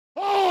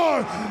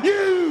Are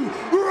you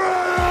ready?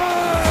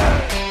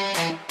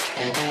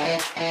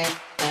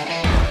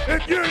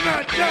 If you're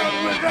not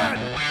down with that,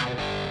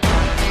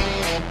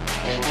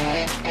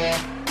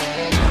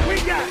 we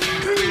got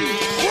 2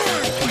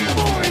 words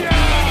for ya.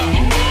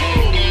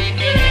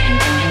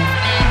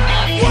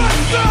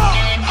 What's up?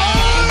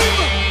 I'm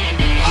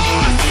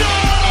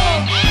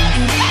awesome.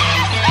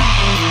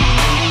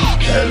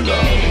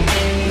 Hello,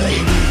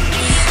 ladies.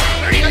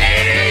 Hey,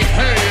 ladies.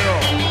 Hey, yo.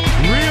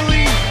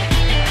 Really?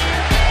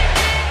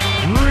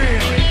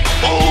 Really?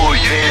 Oh,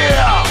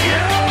 yeah.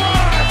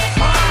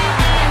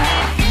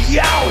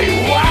 Yowie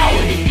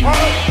wowie!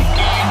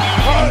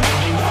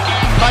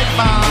 Bye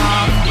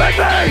bye! Bye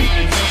bye!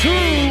 To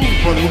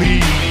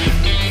believe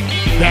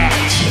that.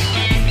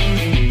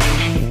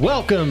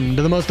 Welcome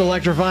to the most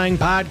electrifying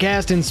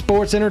podcast in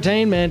sports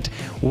entertainment.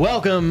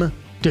 Welcome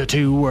to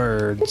 2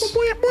 Words.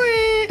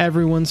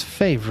 Everyone's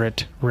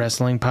favorite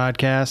wrestling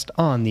podcast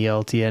on the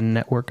LTN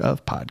network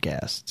of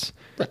podcasts.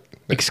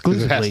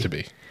 Exclusively. It has to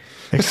be.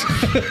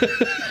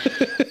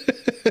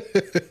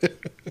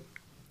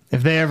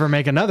 If they ever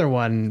make another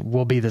one,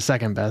 we'll be the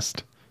second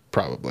best.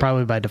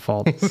 Probably by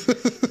default.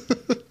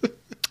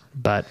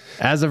 But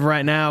as of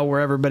right now, we're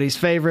everybody's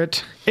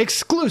favorite,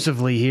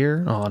 exclusively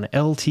here on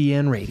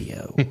LTN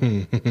Radio.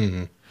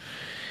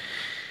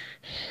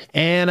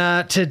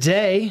 And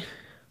today,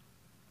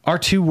 our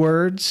 2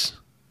 words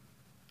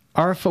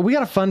are... We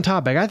got a fun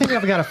topic. I think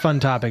I've got a fun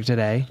topic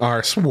today.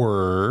 Our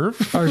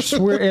swerve.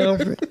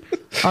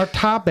 Our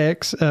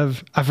topics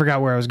of... I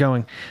forgot where I was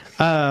going.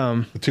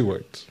 2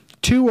 words.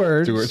 2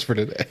 words. 2 words for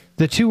today.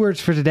 The 2 words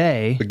for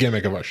today. The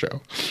gimmick of our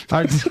show.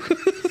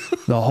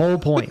 The whole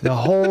point.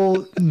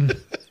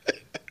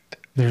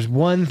 There's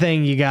one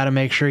thing you got to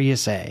make sure you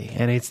say,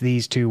 and it's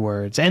these 2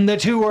 words. And the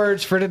 2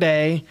 words for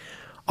today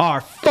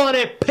are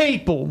funny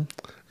people.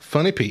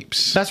 Funny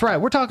peeps. That's right.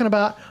 We're talking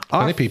about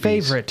our Funny peepees.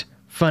 favorite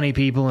funny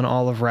people in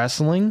all of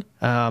wrestling.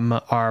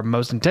 Our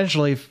most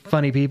intentionally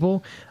funny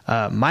people.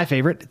 My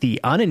favorite, the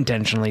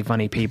unintentionally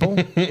funny people.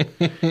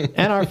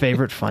 And our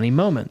favorite funny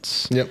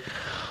moments. Yep.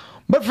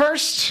 But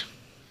first,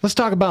 let's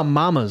talk about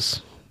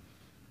mamas.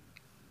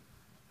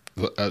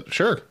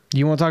 Sure.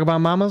 You want to talk about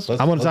mamas?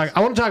 Let's- I want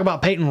to talk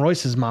about Peyton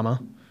Royce's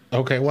mama,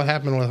 Okay, what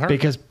happened with her?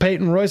 because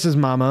Peyton Royce's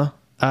mama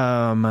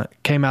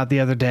came out the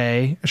other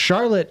day.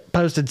 Charlotte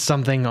posted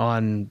something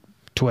on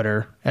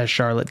Twitter, as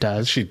Charlotte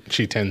does. She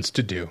tends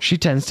to do. She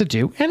tends to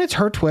do, and it's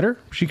her Twitter.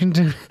 She can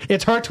do.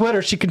 It's her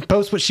Twitter. She can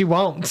post what she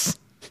wants.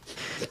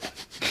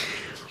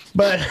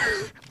 But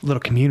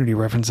little community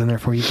reference in there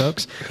for you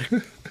folks.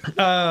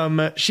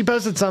 She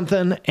posted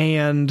something,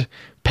 and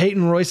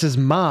Peyton Royce's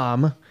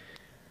mom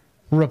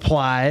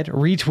replied,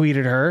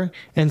 retweeted her,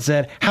 and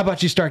said, "How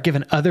about you start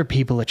giving other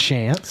people a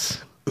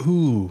chance?"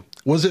 Ooh.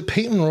 Was it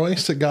Peyton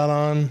Royce that got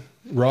on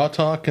Raw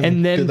Talk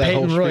And then did that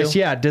Peyton whole Royce,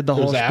 spiel? did the It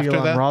whole was after spiel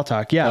on that? Raw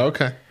Talk. Yeah.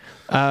 Okay.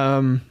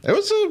 It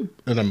was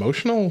an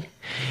emotional...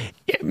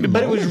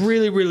 But it was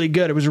really, really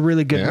good. It was a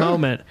really good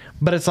moment.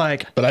 But it's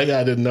like, But I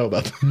didn't know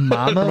about that.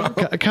 Mama,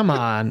 come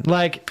on.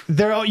 Like, you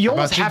How almost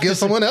about you have give to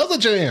someone else a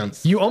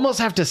chance? You almost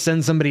have to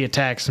send somebody a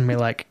text and be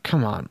like,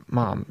 "Come on,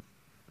 Mom.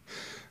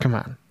 Come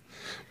on."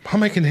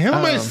 Mom, I can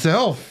handle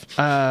myself.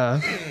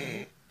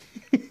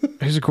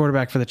 Who's the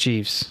quarterback for the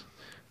Chiefs?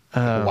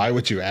 Why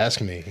would you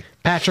ask me?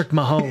 Patrick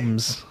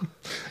Mahomes.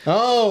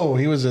 Oh,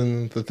 he was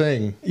in the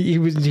thing. He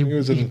was He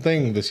was in the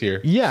thing this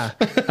year. yeah.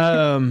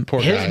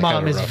 Poor His guy,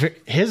 mom kinda rough.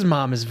 his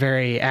mom is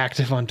very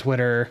active on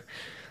Twitter,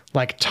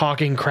 like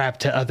talking crap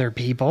to other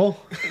people.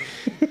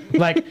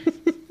 Like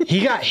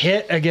he got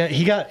hit again.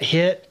 He got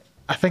hit.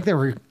 I think they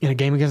were in a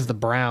game against the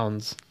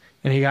Browns.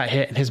 And he got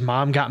hit, and his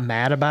mom got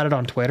mad about it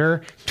on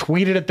Twitter,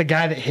 tweeted at the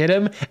guy that hit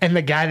him, and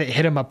the guy that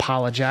hit him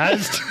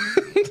apologized.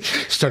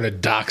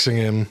 Started doxing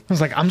him, I was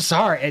like, "I'm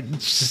sorry.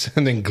 It's just,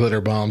 sending glitter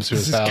bombs to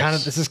his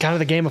house. this is kind of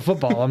the game of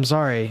football. I'm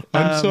sorry."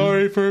 I'm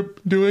sorry for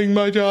doing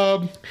my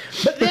job.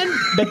 But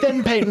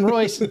then Peyton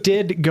Royce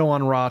did go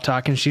on Raw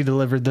Talk, and she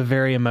delivered the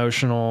very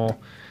emotional.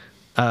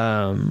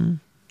 I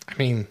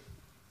mean,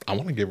 I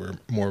want to give her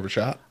more of a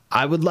shot.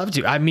 I would love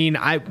to. I mean,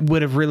 I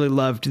would have really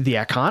loved the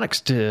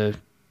Iconics to.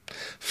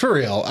 For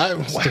real.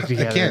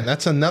 together. Again,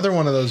 that's another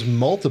one of those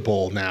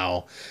multiple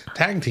now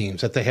tag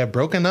teams that they have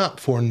broken up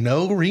for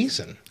no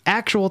reason.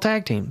 Actual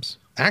tag teams.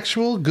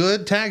 Actual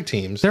good tag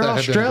teams. They're that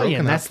have been Australian.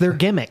 broken That's up. their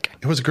gimmick.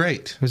 It was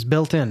great. It was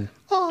built in.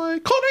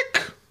 Iconic.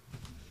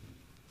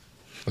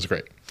 It was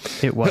great.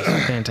 It was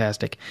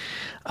fantastic.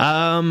 So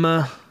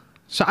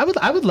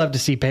I would love to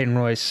see Peyton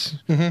Royce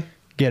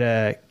get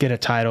a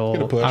title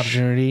Get a push.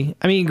 opportunity.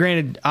 I mean,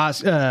 granted,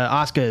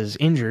 Asuka is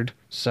injured,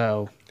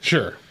 so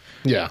Sure.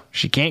 Yeah.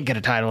 she can't get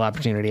a title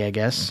opportunity, I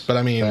guess. But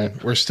I mean,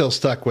 we're still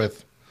stuck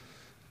with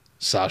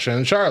Sasha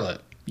and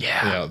Charlotte.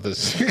 Yeah. You know,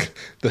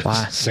 the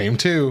Why? same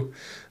two.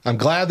 I'm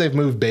glad they've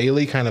moved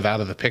Bailey kind of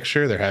out of the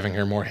picture. They're having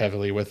her more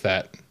heavily with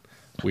that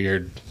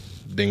weird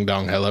ding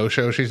dong hello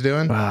show she's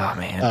doing. Oh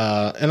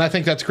man. And I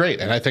think that's great.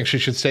 And I think she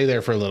should stay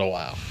there for a little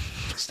while.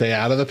 Stay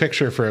out of the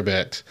picture for a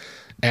bit.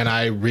 And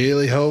I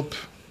really hope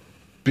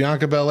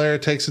Bianca Belair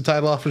takes the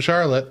title off of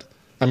Charlotte.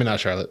 I mean, not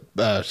Charlotte,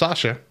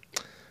 Sasha.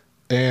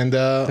 And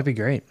That'd be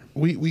great.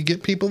 we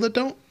get people that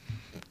don't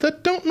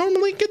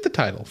normally get the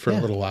title for a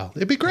little while.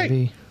 It'd be great.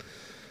 It'd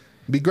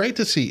be great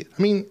to see.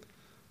 I mean,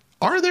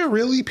 are there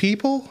really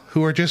people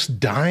who are just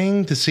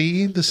dying to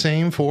see the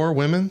same 4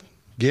 women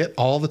get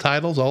all the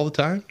titles all the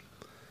time?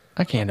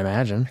 I can't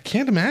imagine. I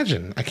can't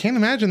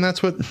imagine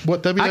that's what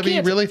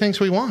WWE really thinks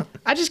we want.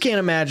 I just can't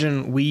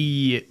imagine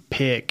we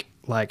pick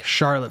like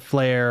Charlotte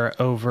Flair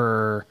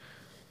over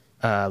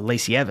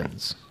Lacey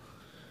Evans.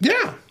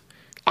 Yeah.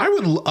 I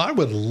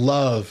would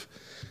love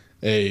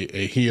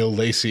a heel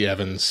Lacey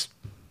Evans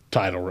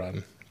title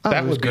run.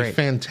 That would be great.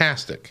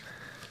 fantastic.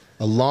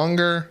 A long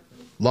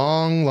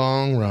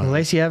run.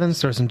 Lacey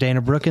Evans, throw some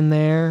Dana Brooke in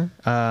there.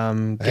 I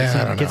don't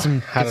know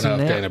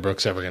if Dana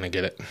Brooke's ever going to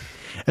get it.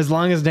 As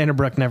long as Dana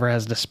Brooke never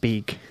has to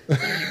speak.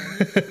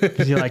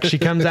 'Cause she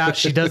comes out,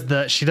 she does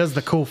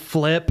the cool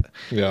flip.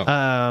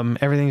 Yeah.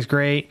 Everything's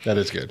great. That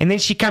is good. And then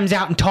she comes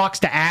out and talks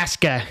to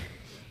Asuka.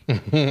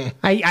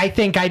 I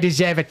think I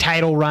deserve a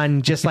title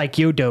run just like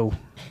you do.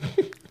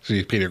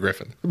 She's Peter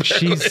Griffin.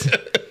 She's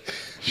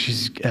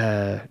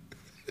oh,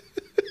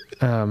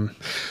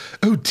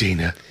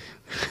 Dana.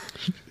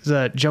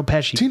 Joe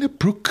Pesci. Dana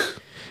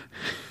Brooke.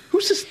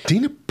 Who's this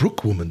Dana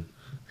Brooke woman?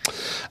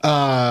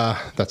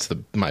 That's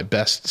my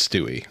best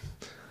Stewie.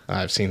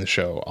 I've seen the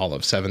show all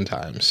of 7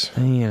 times.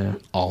 Yeah.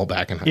 All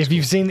back in high school. If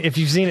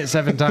you've seen it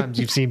 7 times,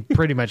 you've seen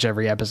pretty much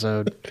every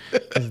episode.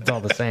 It's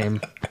all the same.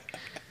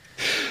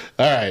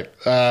 All right.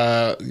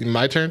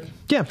 My turn?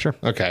 Yeah, sure.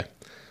 Okay.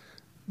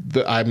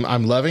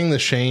 I'm loving the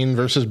Shane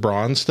versus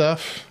Braun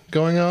stuff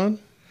going on,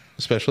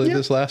 especially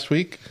this last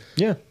week.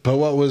 Yeah. But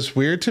what was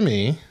weird to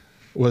me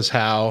was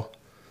how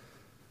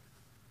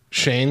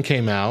Shane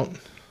came out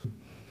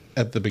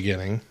at the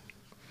beginning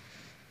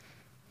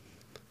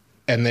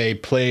and they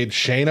played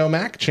Shane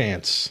O'Mac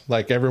chants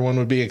like everyone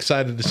would be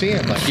excited to see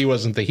him, like he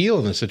wasn't the heel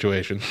in the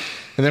situation.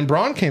 And then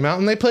Braun came out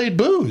and they played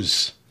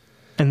boos.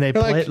 And they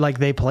played like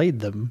they played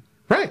them.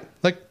 Right.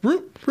 Like,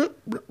 read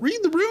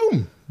the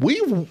room.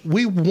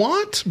 We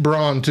want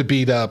Braun to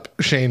beat up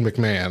Shane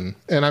McMahon.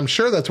 And I'm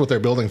sure that's what they're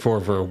building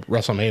for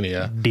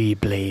WrestleMania.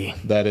 Deeply.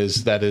 That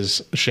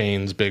is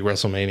Shane's big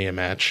WrestleMania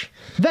match.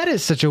 That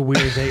is such a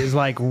weird thing. Is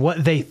like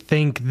what they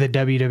think the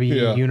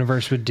WWE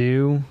universe would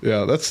do.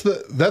 Yeah,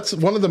 that's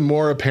one of the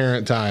more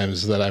apparent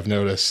times that I've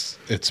noticed.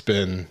 It's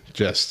been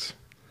just,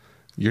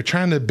 you're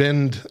trying to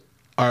bend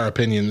our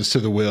opinions to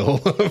the will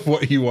of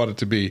what you want it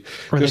to be.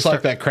 Just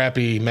like that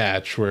crappy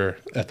match where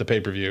at the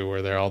pay-per-view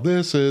where they're all,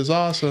 this is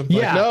awesome.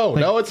 Yeah. Like,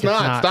 no, it's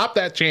not. Stop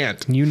that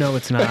chant. You know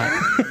it's not.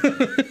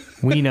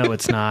 We know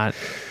it's not.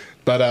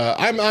 But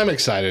I'm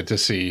excited to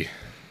see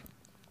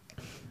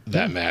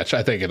that match.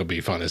 I think it'll be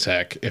fun as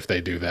heck if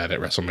they do that at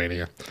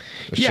WrestleMania.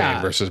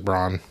 Shane versus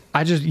Braun.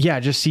 I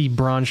just see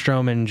Braun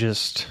Strowman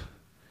just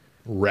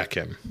wreck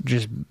him.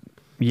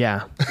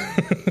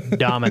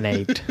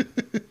 Dominate.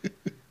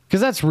 Because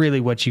that's really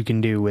what you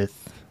can do with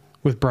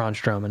Braun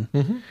Strowman.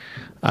 Mm-hmm.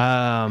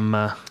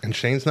 And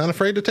Shane's not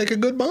afraid to take a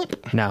good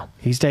bump. No,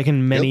 he's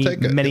taken many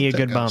a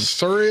good bump.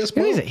 Serious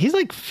bump. He's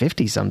like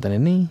 50 something,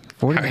 isn't he?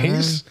 40.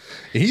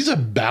 He's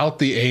about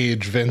the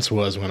age Vince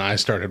was when I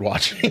started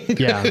watching.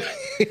 Yeah,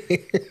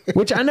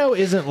 which I know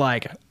isn't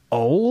like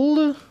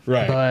old,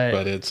 right?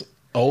 But it's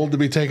old to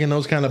be taking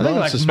those kind of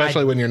bumps,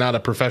 especially when you're not a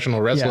professional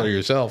wrestler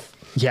yourself.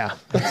 Yeah,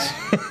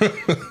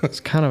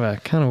 it's kind of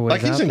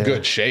like he's in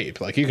good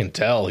shape. Like you can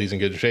tell he's in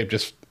good shape.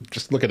 Just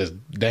look at his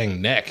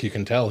dang neck. You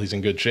can tell he's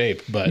in good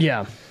shape. But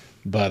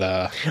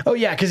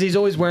because he's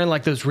always wearing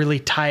like those really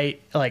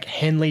tight like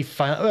Henley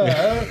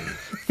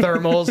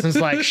thermals and it's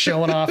like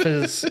showing off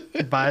his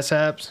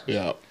biceps.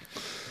 Yeah,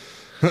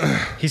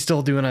 he's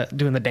still doing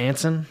the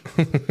dancing.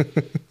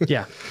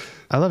 Yeah,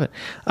 I love it.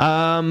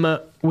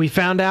 We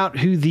found out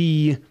who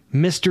the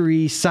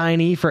mystery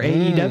signee for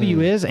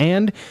AEW is,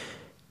 and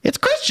it's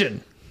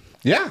Christian.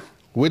 Yeah,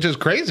 which is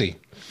crazy.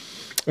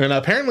 And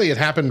apparently it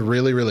happened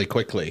really, really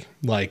quickly.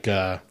 Like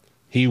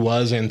he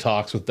was in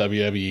talks with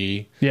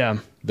WWE. Yeah.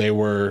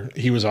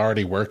 He was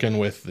already working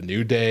with the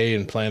New Day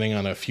and planning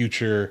on a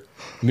future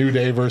New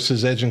Day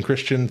versus Edge and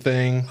Christian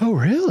thing. Oh,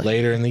 really?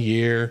 Later in the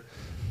year.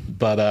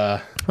 But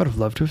I would have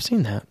loved to have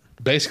seen that.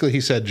 Basically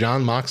he said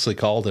Jon Moxley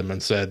called him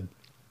and said,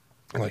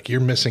 like, you're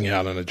missing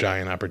out on a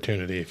giant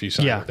opportunity if you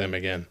sign with them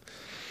again.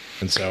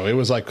 And so it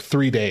was like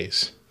 3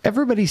 days.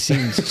 Everybody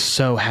seems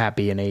so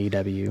happy in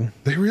AEW.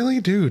 They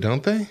really do,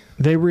 don't they?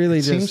 They really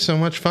it seems so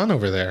much fun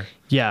over there.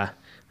 Yeah.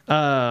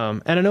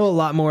 And I know a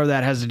lot more of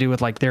that has to do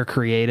with like their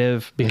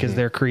creative, because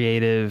their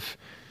creative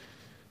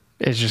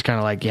is just kind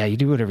of like, yeah, you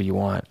do whatever you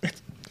want.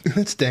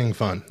 It's dang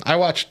fun. I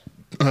watched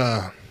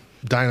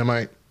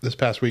Dynamite this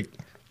past week.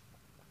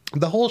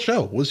 The whole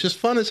show was just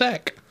fun as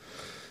heck.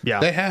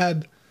 Yeah. They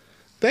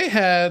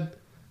had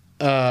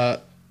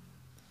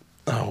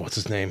what's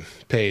his name?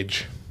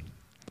 Page.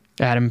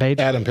 Adam Page?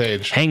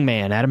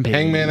 Hangman Adam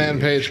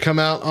Page come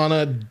out on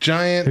a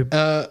giant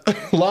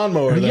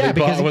lawnmower that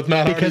he bought with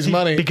Matt Hardy's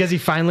money. Because he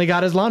finally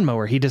got his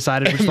lawnmower. He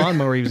decided which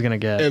lawnmower he was going to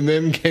get. And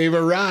then gave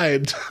a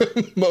ride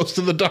to most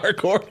of the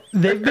Dark Order.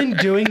 They've been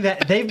doing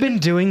that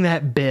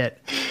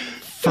bit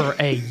for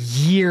a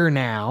year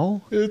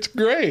now. It's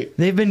great.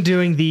 They've been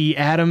doing the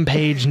Adam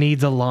Page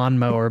needs a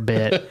lawnmower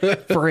bit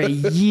for a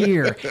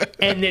year,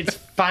 and it's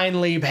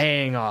finally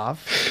paying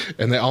off.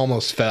 And they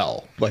almost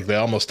fell. Like, they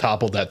almost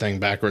toppled that thing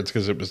backwards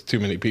because it was too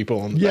many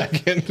people on the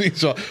back end.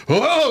 He's like,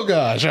 oh,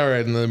 gosh. All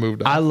right. And they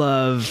moved on. I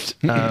loved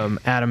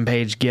Adam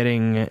Page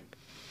getting...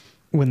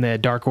 when the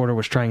Dark Order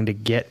was trying to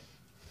get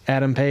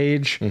Adam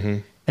Page,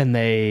 and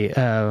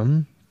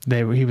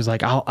he was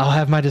like, I'll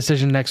have my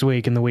decision next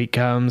week, and the week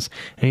comes,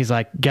 and he's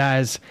like,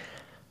 guys,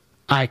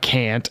 I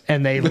can't.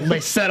 And they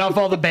set off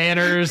all the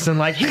banners and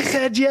like, he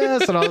said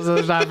yes, and all this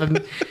other stuff.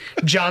 And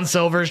John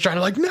Silver's trying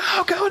to like, no,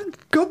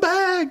 go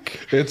back.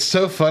 It's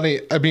so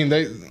funny. I mean,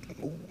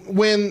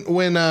 when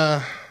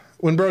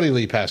Brody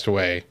Lee passed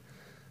away,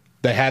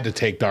 they had to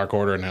take Dark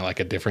Order in like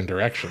a different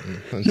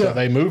direction. And so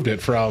they moved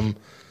it from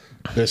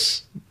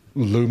this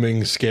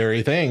looming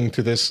scary thing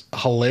to this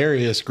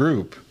hilarious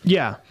group.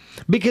 Yeah.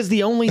 Because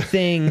the only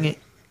thing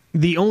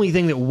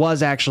that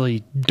was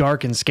actually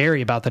dark and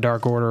scary about the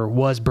Dark Order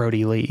was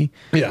Brody Lee.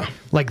 Yeah.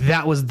 Like,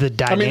 that was the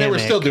dynamic. I mean, they were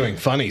still doing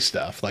funny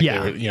stuff. Like,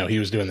 he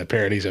was doing the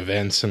parodies of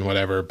Vince and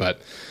whatever,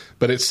 but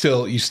it's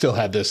still, you still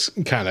had this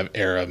kind of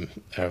era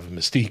of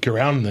mystique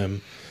around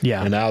them.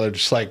 Yeah. And now they're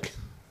just like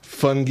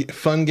fun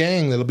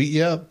gang that'll beat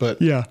you up, but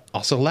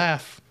also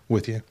laugh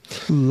with you.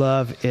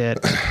 Love it.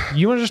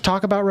 You want to just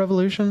talk about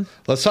Revolution?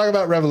 Let's talk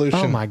about Revolution.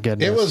 Oh my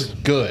goodness. It was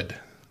good.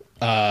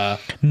 I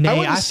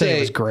say it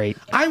was great.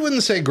 I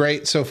wouldn't say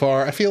great so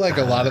far. I feel like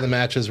a lot of the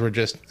matches were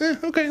just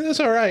okay, that's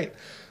all right.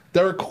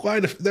 There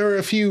were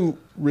a few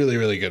really,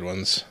 really good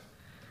ones,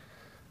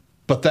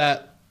 but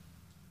that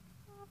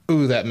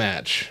last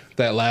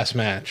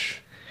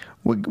match.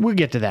 We'll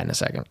get to that in a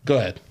second. Go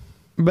ahead.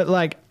 But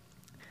like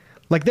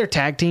their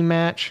tag team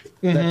match,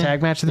 that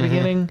tag match at the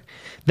beginning,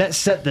 that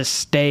set the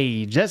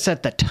stage. That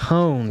set the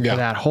tone for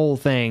that whole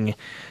thing.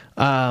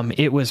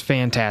 It was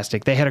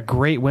fantastic. They had a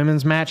great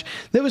women's match.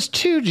 There was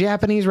 2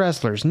 Japanese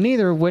wrestlers,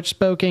 neither of which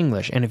spoke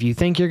English. And if you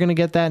think you're going to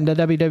get that into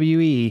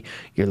WWE,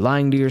 you're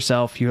lying to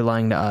yourself. You're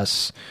lying to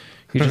us.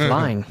 You're just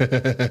lying. But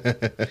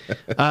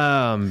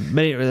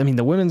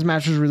the women's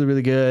match was really,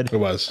 really good. It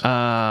was.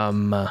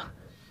 The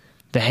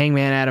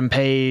Hangman Adam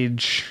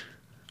Page,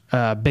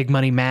 Big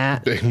Money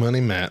Matt.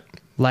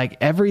 Like,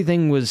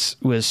 everything was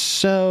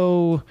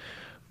so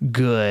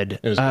good.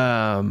 It was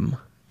good.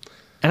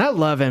 And I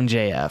love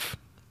MJF.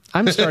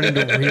 I'm starting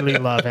to really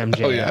love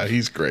MJF. Oh yeah,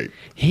 he's great.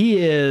 He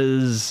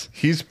is.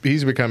 He's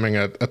becoming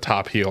a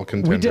top heel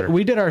contender.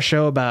 We did our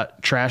show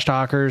about trash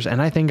talkers,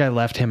 and I think I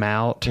left him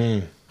out.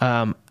 And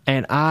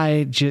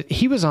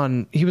he was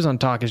on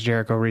Talk Is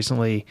Jericho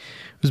recently. It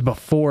was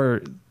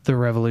before the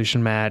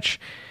Revolution match,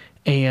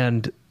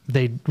 and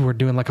they were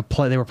doing like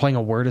they were playing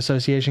a word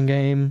association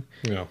game.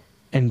 Yeah.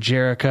 And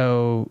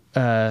Jericho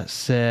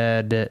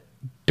said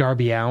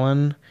Darby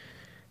Allin,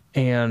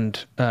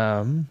 and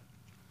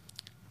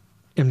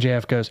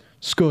MJF goes,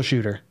 school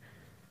shooter.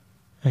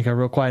 And I go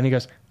real quiet, and he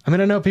goes, I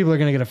mean, I know people are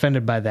going to get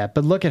offended by that,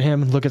 but look at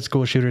him and look at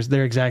school shooters.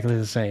 They're exactly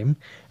the same.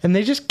 And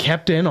they just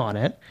kept in on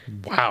it.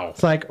 Wow.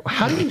 It's like,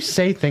 how do you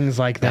say things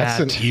like that?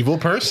 That's an evil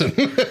person.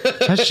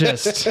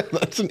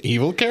 That's an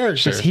evil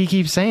character. He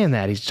keeps saying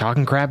that. He's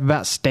talking crap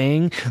about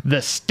Sting.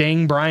 The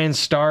Sting, Brian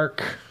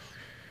Stark,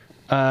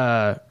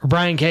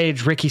 Brian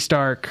Cage, Ricky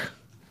Stark,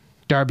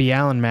 Darby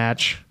Allin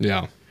match.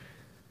 Yeah.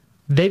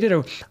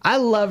 I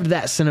loved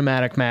that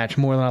cinematic match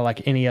more than I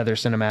like any other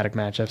cinematic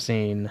match I've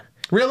seen.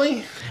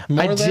 Really?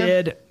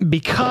 Did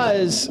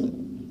because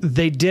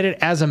they did it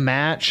as a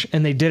match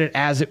and they did it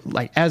as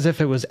if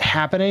it was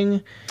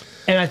happening.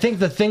 And I think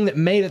the thing that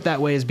made it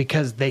that way is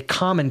because they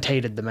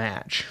commentated the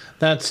match.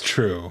 That's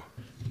true.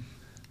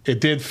 It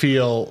did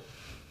feel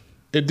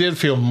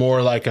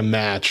more like a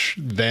match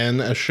than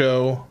a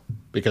show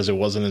because it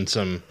wasn't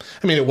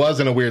it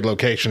was in a weird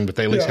location, but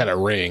they at least had a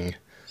ring.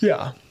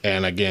 Yeah.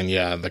 And again,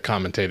 the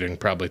commentating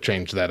probably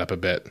changed that up a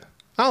bit.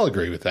 I'll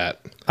agree with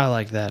that. I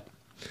like that.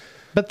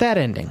 But that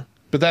ending.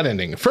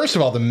 First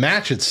of all, the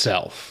match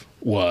itself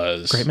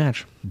was... Great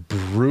match.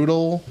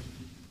 Brutal.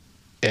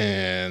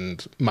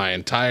 And my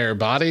entire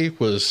body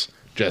was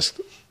just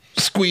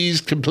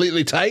squeezed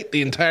completely tight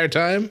the entire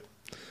time.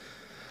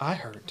 I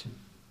hurt.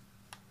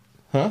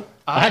 Huh?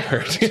 I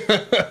hurt.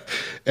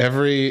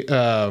 Every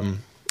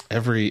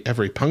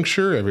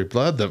puncture, every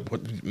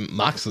blood.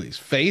 Moxley's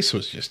face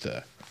was just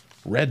a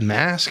red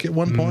mask at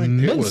one point.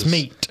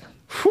 Mincemeat.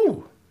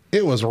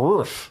 It was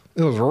rough.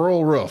 It was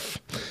real rough.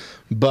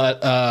 But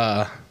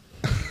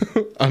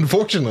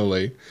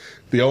unfortunately,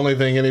 the only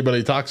thing anybody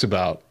has talked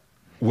about,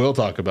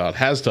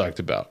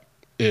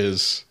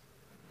 is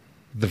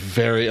the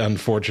very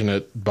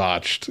unfortunate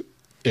botched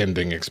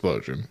ending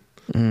explosion,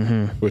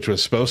 which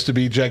was supposed to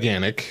be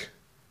gigantic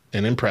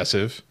and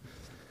impressive.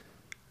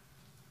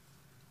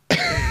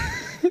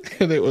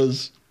 And it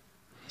was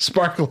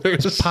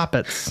sparklers.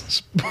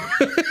 Poppets.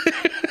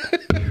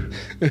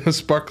 It was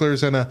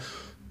sparklers and a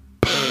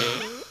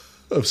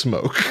of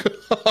smoke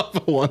off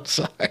of one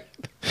side.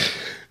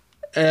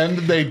 And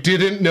they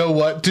didn't know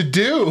what to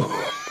do.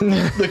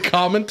 the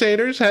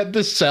commentators had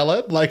to sell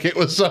it like it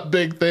was some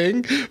big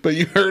thing, but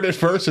you heard it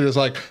first and it's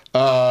like,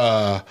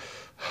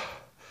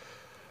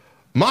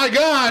 my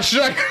gosh.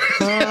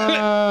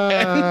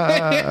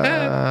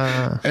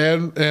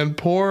 and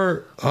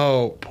poor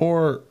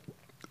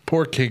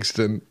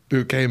Kingston,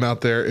 who came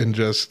out there and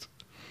just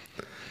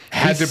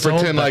had to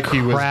pretend like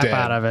he was dead.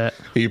 Out of it.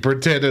 He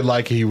pretended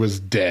like he was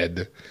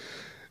dead.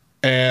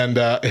 And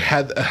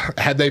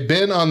had they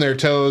been on their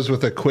toes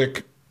with a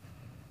quick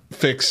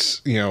fix,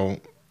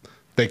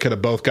 they could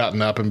have both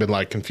gotten up and been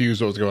like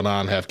confused what was going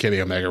on, have Kenny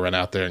Omega run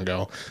out there and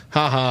go,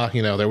 haha,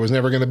 there was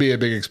never going to be a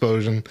big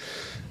explosion.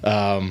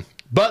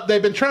 But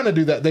they've been trying to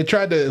do that. They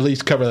tried to at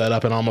least cover that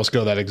up and almost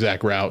go that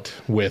exact route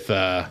with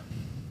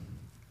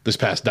this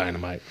past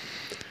Dynamite.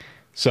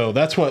 So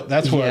that's what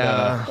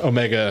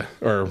Omega,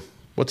 or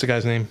what's the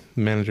guy's name?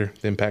 The manager,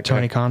 the Impact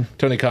Tony guy? Khan.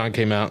 Tony Khan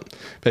came out,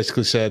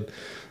 basically said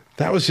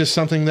that was just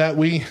something that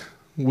we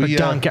are you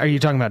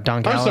talking about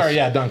Don Callis? I'm sorry,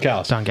 yeah, Don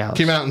Callis. Don Callis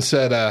came out and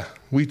said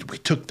we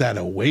took that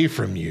away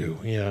from you.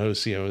 It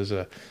was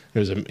a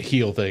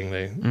heel thing.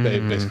 They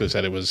basically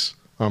said it was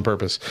on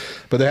purpose,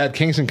 but they had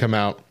Kingston come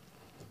out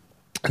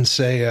and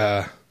say,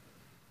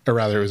 or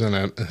rather, it was in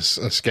a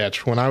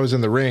sketch. When I was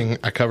in the ring,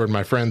 I covered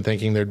my friend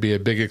thinking there'd be a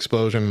big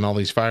explosion and all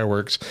these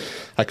fireworks.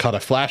 I caught a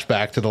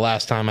flashback to the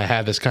last time I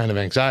had this kind of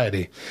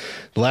anxiety.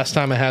 The last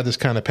time I had this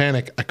kind of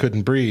panic, I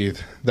couldn't breathe.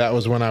 That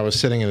was when I was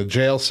sitting in a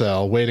jail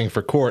cell waiting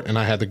for court, and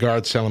I had the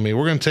guards telling me,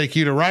 "We're going to take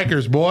you to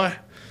Rikers, boy."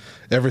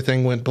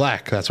 Everything went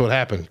black. That's what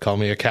happened. Call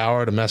me a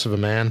coward, a mess of a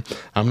man.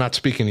 I'm not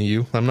speaking to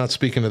you. I'm not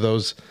speaking to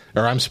those,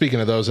 or I'm speaking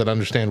to those that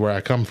understand where I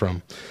come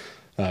from.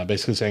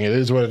 Basically saying it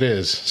is what it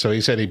is. So he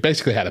said he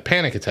basically had a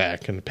panic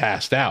attack and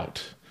passed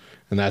out.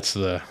 And that's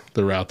the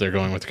route they're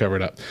going with to cover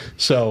it up.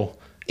 So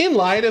in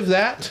light of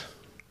that,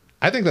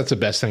 I think that's the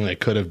best thing they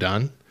could have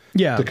done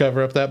to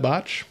cover up that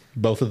botch.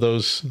 Both of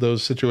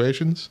those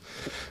situations.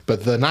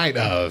 But the night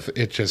of,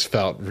 it just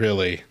felt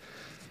really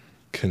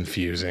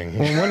confusing.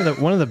 Well,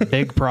 one of the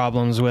big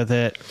problems with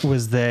it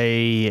was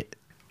Tony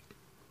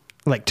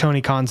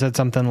Khan said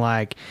something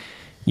like,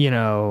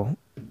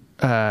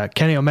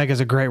 Kenny Omega's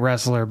a great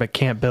wrestler, but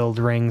can't build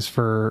rings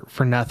for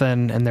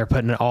nothing, and they're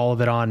putting all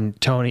of it on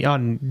Kenny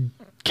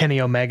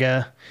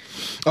Omega.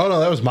 Oh no,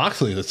 that was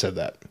Moxley that said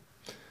that.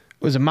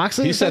 Was it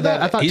Moxley that said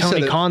that? I thought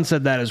Tony Khan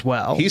said that as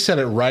well. He said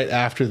it right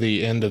after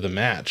the end of the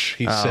match.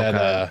 He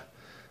said,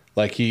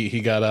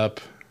 he got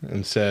up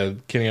and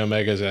said Kenny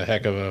Omega's a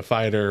heck of a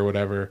fighter or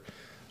whatever,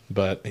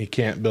 but he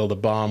can't build a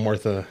bomb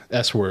worth a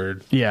S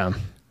word. Yeah,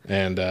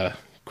 and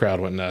crowd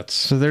went nuts.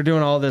 So they're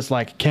doing all this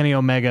like Kenny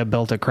Omega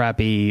built a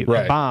crappy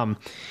bomb,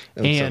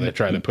 and so they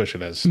tried to push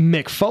it as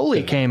Mick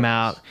Foley came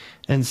out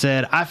and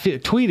said,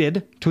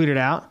 tweeted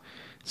out,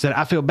 said,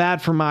 "I feel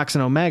bad for Mox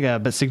and Omega,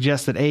 but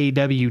suggest that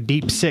AEW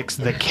Deep Six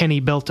the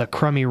Kenny built a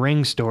crummy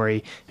ring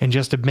story and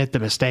just admit the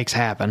mistakes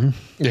happen."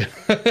 Yeah,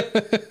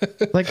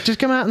 just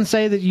come out and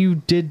say that you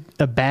did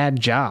a bad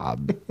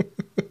job.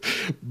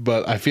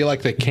 But I feel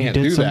like they can't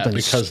do that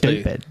because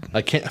stupid.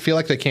 I feel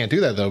like they can't do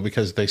that though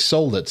because they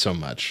sold it so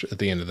much at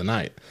the end of the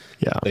night.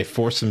 Yeah, they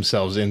forced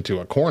themselves into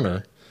a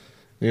corner.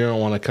 You don't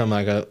want to come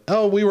like,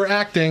 we were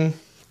acting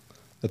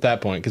at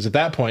that point, because at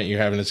that point you're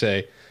having to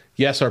say,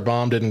 yes, our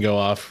bomb didn't go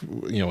off.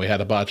 We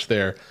had a botch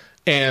there,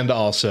 and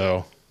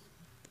also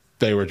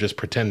they were just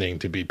pretending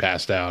to be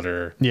passed out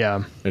or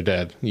they're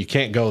dead. You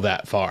can't go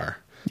that far.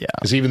 Yeah,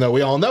 because even though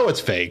we all know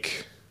it's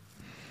fake.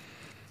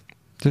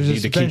 You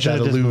need to keep that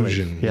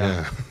illusion.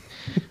 Yeah.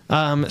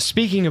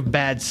 Speaking of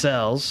bad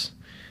sells,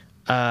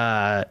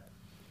 on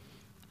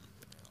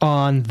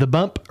The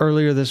Bump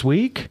earlier this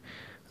week,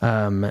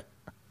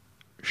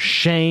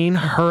 Shane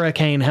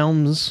Hurricane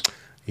Helms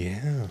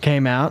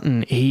came out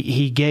and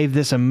he gave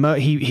this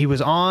he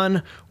was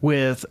on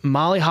with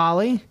Molly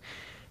Holly,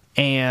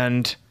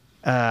 and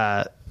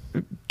Kayla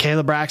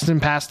Braxton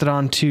passed it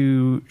on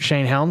to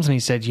Shane Helms, and he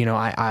said,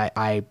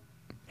 I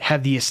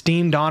have the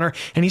esteemed honor,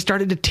 and he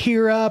started to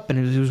tear up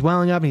and he was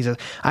welling up, and he says,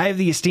 I have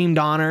the esteemed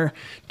honor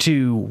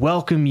to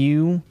welcome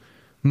you,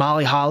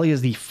 Molly Holly,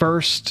 as the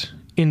first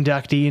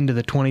inductee into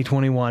the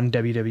 2021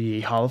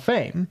 WWE Hall of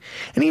Fame.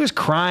 And he was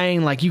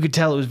crying, like you could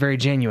tell it was very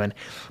genuine.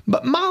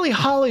 But Molly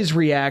Holly's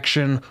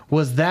reaction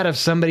was that of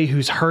somebody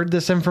who's heard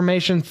this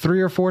information 3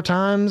 or 4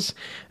 times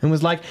and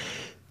was like,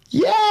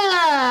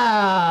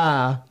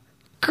 yeah,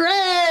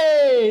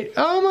 great,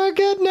 oh my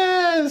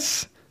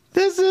goodness,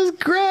 this is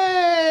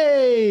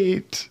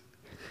great.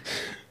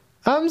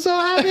 I'm so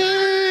happy.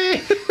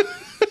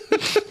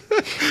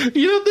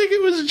 You don't think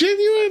it was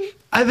genuine?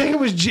 I think it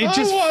was. It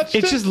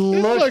just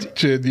looked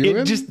genuine.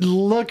 It just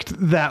looked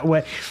that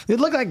way. It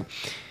looked like,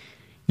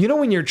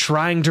 when you're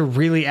trying to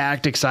really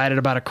act excited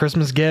about a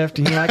Christmas gift,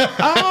 and you're like,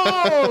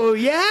 "Oh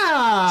yeah,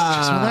 that's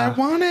just what I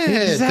wanted."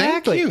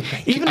 Exactly.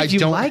 Thank you. Even if you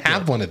don't like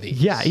have one of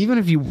these. Yeah, even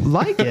if you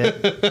like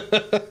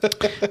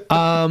it.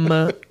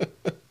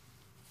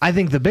 I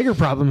think the bigger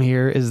problem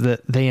here is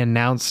that they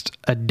announced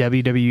a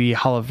WWE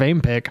Hall of Fame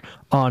pick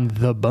on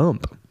The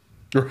Bump.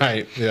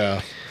 Right.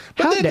 Yeah.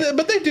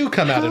 But they do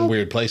come out in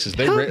weird places.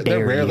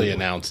 They're rarely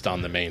announced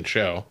on the main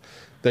show.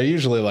 They're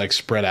usually like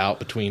spread out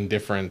between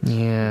different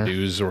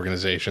news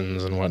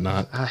organizations and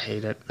whatnot. I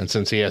hate it. And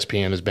since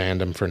ESPN has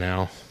banned them for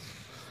now,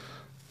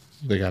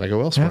 they got to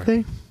go elsewhere. Have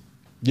they?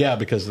 Yeah,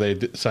 because they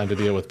signed a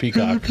deal with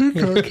Peacock.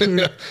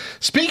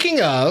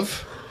 Speaking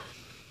of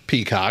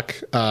Peacock,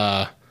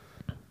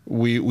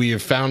 we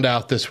have found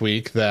out this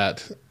week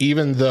that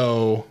even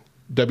though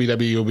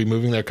WWE will be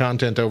moving their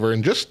content over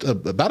in just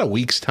about a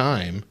week's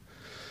time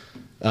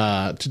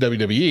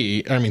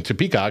to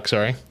Peacock,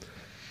 sorry.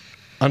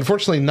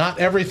 Unfortunately, not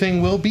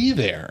everything will be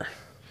there.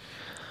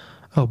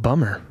 Oh,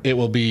 bummer. It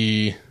will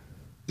be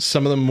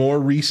some of the more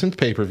recent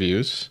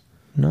pay-per-views.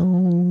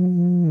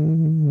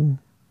 No.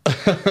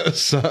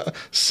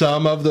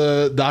 Some of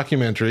the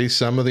documentaries,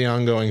 some of the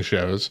ongoing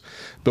shows,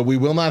 but we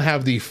will not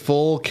have the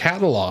full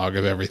catalog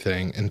of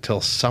everything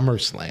until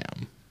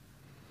SummerSlam.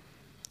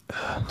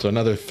 So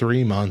another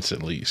 3 months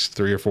at least,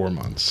 3 or 4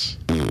 months.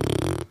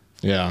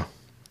 Yeah.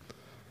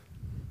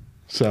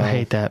 So I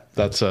hate that.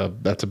 That's a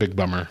big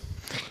bummer.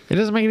 It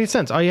doesn't make any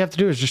sense. All you have to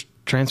do is just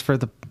transfer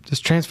the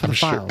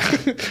files.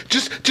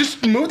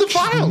 just move the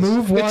files.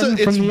 Move one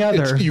from the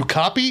other. You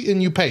copy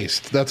and you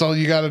paste. That's all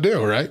you got to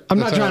do, right? I'm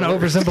not trying to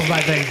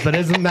oversimplify things, but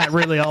isn't that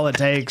really all it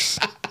takes?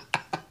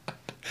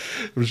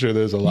 I'm sure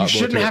there's a lot more. You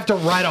shouldn't have to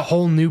write a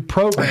whole new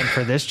program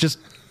for this. Just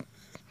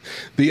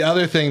the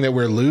other thing that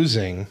we're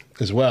losing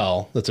as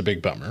well, that's a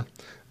big bummer,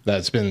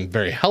 that's been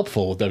very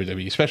helpful with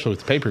WWE, especially with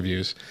the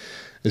pay-per-views,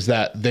 is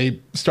that they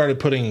started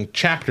putting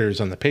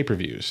chapters on the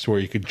pay-per-views to where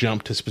you could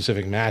jump to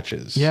specific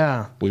matches.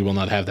 Yeah. We will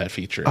not have that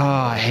feature. Oh,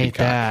 I hate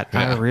that.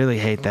 Yeah. I really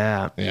hate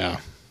that. Yeah.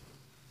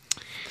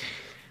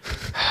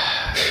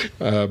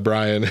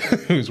 Brian,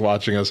 who's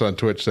watching us on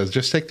Twitch, says,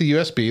 just take the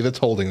USB that's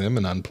holding them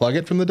and unplug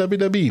it from the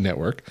WWE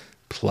network,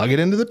 plug it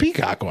into the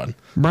Peacock one.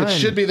 Brian, it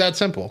should be that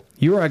simple.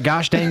 You are a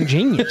gosh dang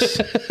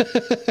genius.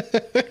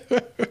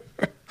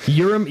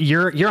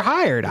 You're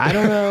hired. I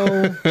don't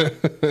know.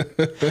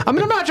 I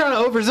mean, I'm not trying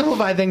to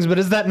oversimplify things, but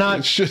is that not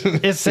essentially?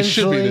 It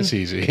should be this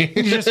easy.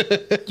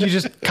 you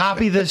just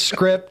copy the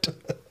script,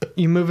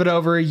 you move it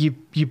over, you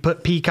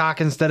put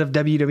Peacock instead of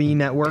WWE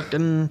Network,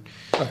 and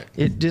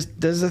it just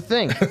does a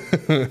thing.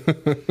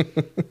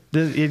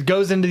 It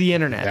goes into the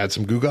internet. Add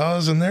some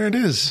Googaws, and there it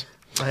is.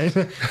 I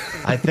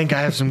think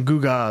I have some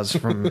Googaws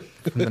from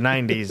the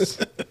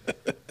 90s.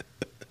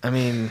 I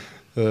mean,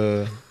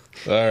 all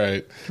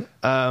right.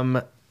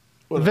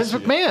 Vince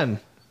McMahon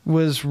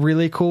was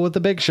really cool with the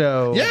Big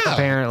Show. Yeah,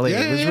 apparently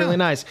it was really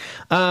nice.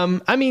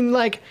 I mean,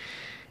 like,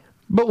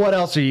 but what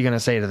else are you going to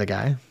say to the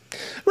guy?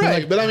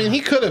 Right, but I mean,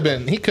 he could have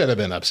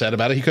been upset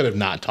about it. He could have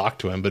not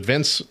talked to him, but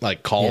Vince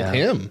called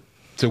him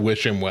to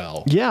wish him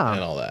well. Yeah,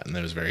 and all that, and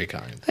it was very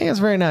kind. I think it's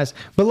very nice.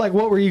 But like,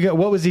 what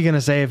was he going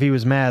to say if he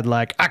was mad?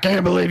 Like, I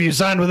can't believe you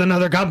signed with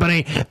another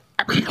company.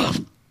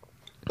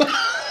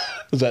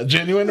 Was that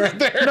genuine right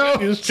there? No,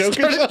 he was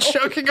choking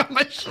on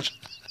my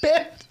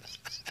spit.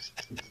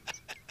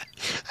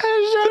 I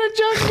started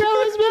choking on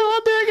my spit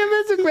while doing a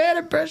Vince McMahon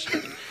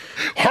impression.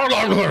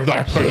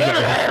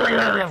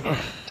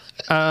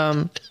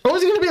 What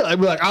was he going to be like?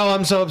 Be like, oh,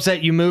 I'm so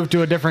upset you moved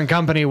to a different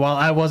company while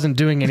I wasn't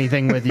doing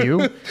anything with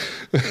you.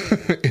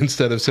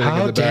 Instead of sitting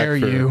in the back for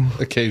you.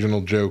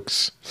 Occasional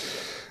jokes.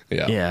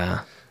 Yeah.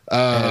 Yeah.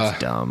 That's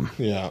dumb.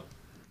 Yeah.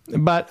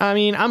 But I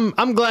mean,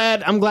 I'm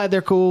glad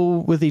they're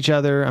cool with each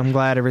other. I'm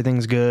glad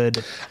everything's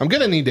good. I'm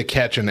gonna need to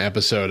catch an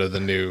episode of the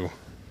new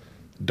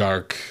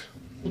Dark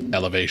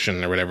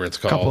Elevation or whatever it's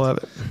called. Couple of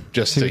it.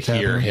 Just to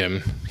hear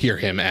him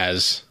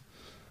as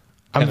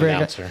an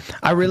announcer.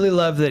 I really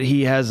love that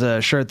he has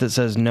a shirt that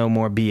says "No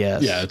More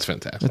BS." Yeah, it's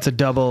fantastic. It's a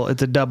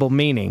double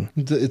meaning.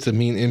 It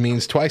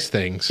means twice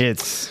things.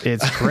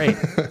 It's great.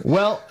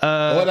 Well,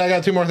 I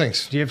got 2 more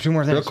things. Do you have 2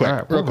 more things?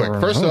 Real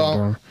quick. First of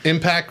all,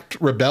 Impact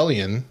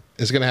Rebellion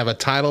is going to have a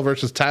title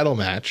versus title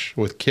match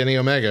with Kenny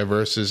Omega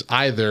versus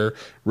either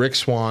Rick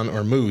Swann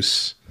or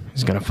Moose.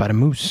 He's going to fight a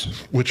moose.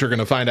 Which we're going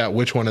to find out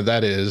which one of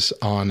that is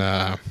on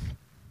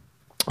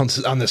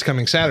this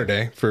coming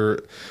Saturday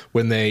for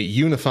when they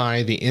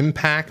unify the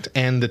Impact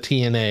and the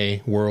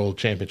TNA World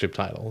Championship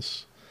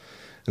titles.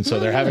 And so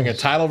they're having a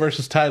title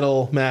versus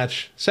title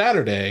match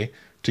Saturday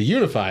to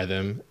unify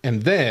them,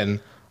 and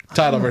then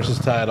title versus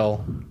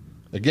title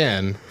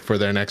again for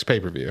their next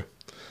pay-per-view.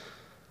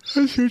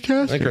 That's fantastic.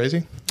 Isn't that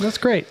crazy? That's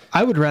great.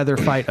 I would rather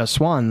fight a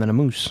swan than a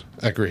moose.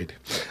 Agreed.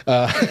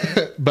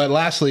 But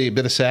lastly, a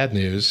bit of sad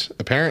news.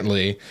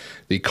 Apparently,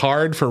 the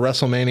card for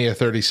WrestleMania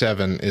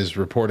 37 is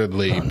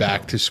reportedly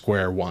back to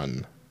square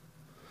one.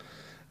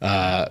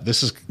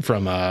 This is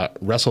from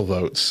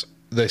WrestleVotes.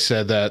 They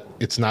said that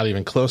it's not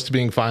even close to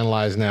being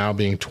finalized now,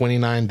 being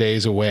 29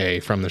 days away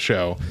from the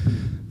show.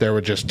 There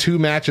were just 2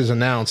 matches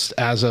announced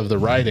as of the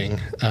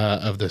writing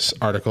of this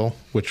article,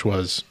 which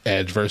was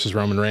Edge versus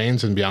Roman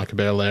Reigns and Bianca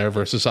Belair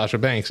versus Sasha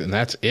Banks, and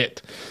that's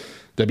it.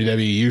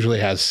 WWE usually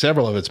has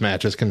several of its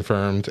matches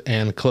confirmed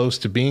and close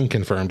to being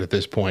confirmed at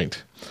this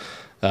point.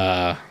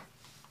 It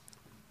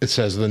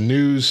says the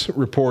news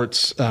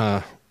reports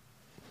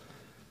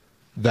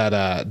that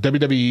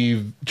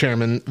WWE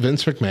Chairman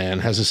Vince McMahon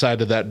has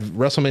decided that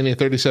WrestleMania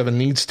 37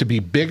 needs to be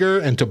bigger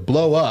and to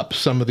blow up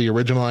some of the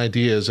original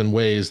ideas and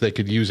ways they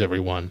could use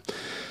everyone.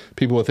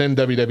 People within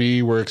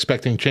WWE were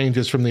expecting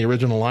changes from the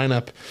original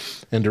lineup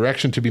and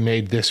direction to be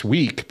made this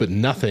week, but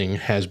nothing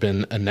has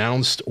been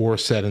announced or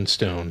set in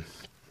stone.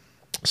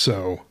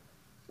 So,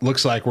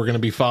 looks like we're going to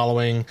be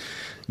following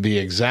the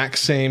exact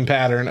same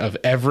pattern of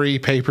every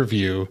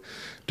pay-per-view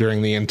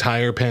during the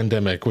entire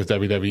pandemic with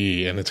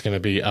WWE, and it's going to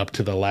be up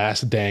to the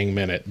last dang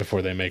minute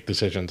before they make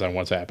decisions on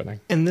what's happening.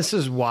 And this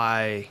is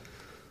why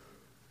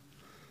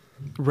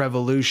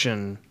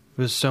Revolution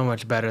was so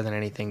much better than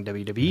anything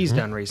WWE's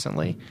done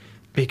recently,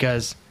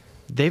 because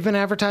they've been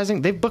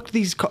advertising, they've booked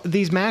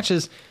these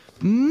matches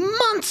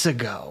months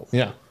ago.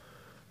 Yeah.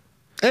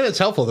 And it's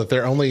helpful that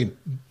they're only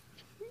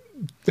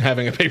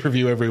having a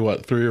pay-per-view every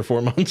 3 or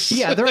 4 months.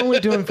 Yeah, they're only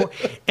doing 4.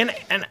 And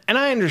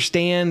I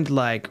understand,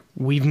 like,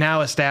 we've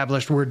now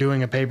established we're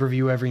doing a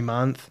pay-per-view every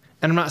month.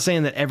 And I'm not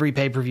saying that every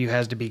pay-per-view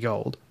has to be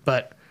gold,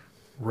 but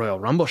Royal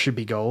Rumble should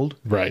be gold.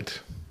 Right.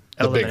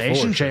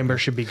 Elimination Chamber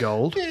should be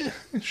gold. Yeah,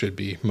 it should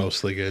be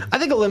mostly good. I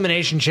think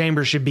Elimination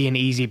Chamber should be an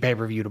easy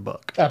pay-per-view to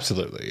book.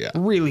 Absolutely, yeah.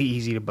 Really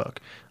easy to book.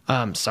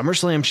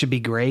 SummerSlam should be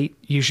great.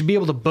 You should be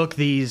able to book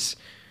these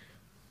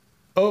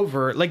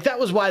over. Like, that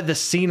was why the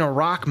Cena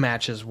Rock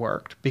matches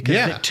worked,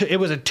 because it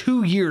was a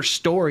 2-year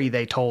story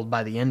they told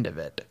by the end of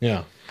it.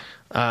 Yeah.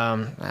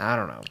 I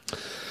don't know.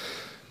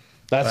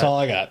 That's all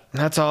I got.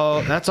 That's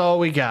all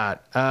we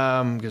got.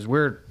 Because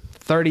we're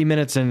 30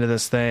 minutes into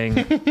this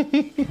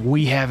thing.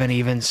 We haven't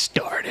even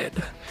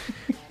started.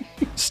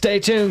 Stay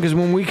tuned, because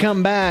when we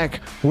come back,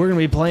 we're going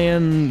to be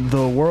playing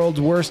the world's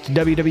worst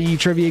WWE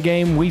trivia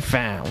game we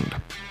found.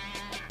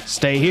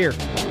 Stay here.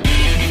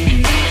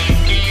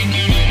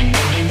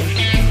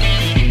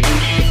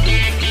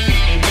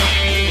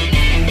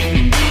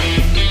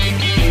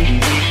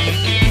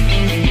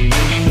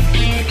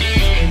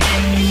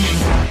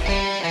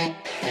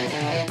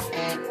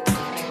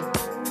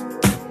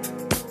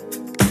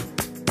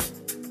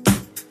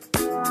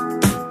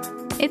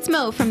 It's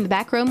Mo from the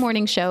Back Row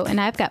Morning Show, and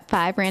I've got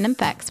 5 random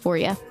facts for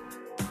you.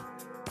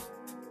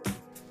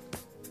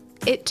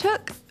 It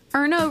took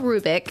Erno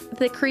Rubik,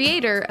 the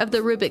creator of the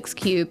Rubik's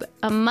Cube,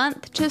 a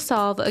month to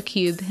solve a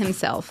cube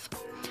himself.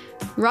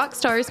 Rock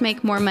stars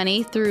make more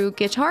money through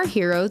Guitar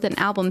Hero than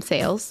album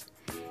sales.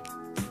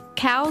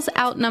 Cows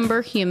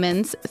outnumber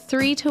humans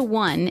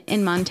 3-1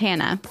 in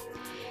Montana.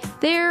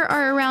 There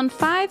are around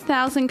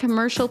 5,000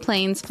 commercial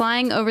planes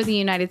flying over the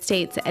United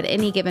States at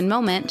any given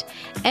moment,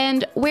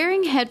 and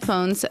wearing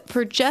headphones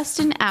for just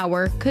an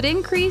hour could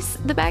increase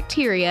the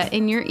bacteria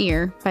in your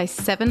ear by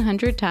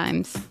 700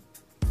 times.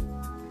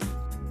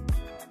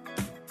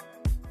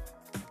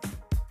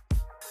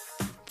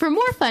 For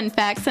more fun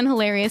facts and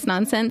hilarious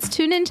nonsense,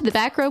 tune in to the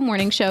Back Row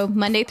Morning Show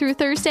Monday through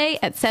Thursday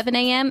at 7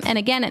 a.m. and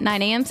again at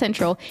 9 a.m.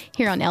 Central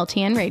here on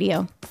LTN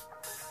Radio.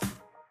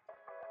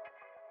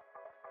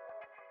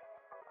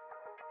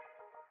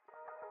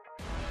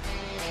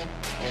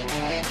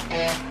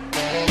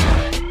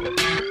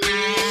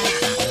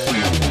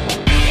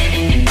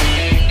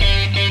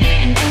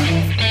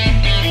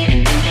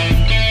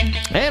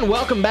 And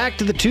welcome back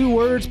to the Two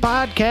Words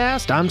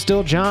Podcast. I'm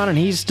still John and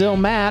he's still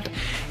Matt.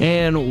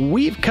 And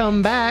we've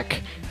come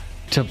back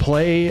to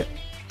play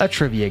a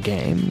trivia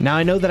game. Now,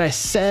 I know that I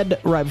said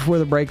right before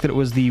the break that it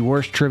was the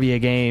worst trivia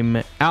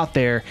game out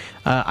there.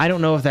 I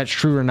don't know if that's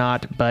true or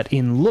not, but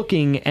in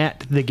looking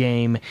at the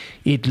game,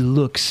 it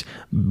looks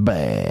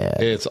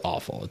bad. It's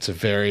awful. It's a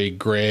very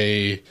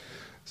gray,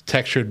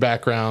 textured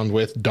background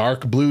with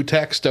dark blue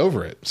text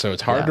over it. So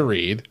it's hard to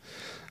read.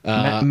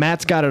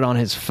 Matt's got it on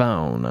his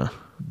phone.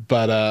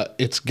 But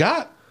it's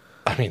got,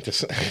 I mean,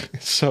 it's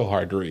so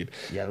hard to read.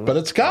 Yeah, but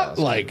it's got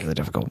like really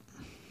difficult.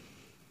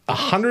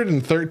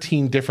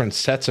 113 different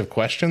sets of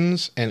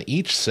questions, and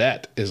each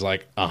set is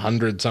like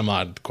 100 some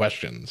odd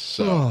questions.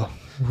 So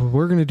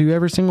we're going to do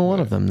every single one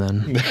of them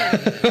then.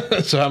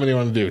 So how many do you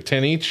want to do?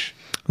 10 each?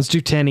 Let's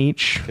do 10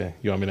 each. Okay.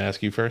 You want me to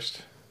ask you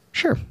first?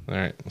 Sure. All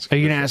right. Are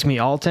you going to ask me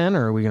all 10,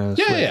 or are we going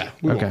to switch? Yeah.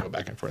 We won't go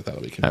back and forth.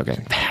 That'll be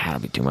confusing. Okay.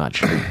 That'll be too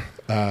much.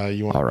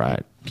 You want all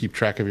right. Keep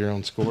track of your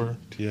own score?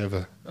 Do you have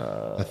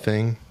a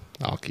thing?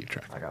 I'll keep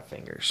track. I got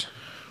fingers.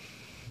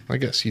 I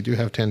guess you do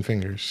have 10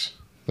 fingers.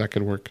 That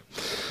could work.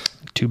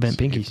 2 bent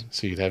pinkies.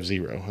 So you'd have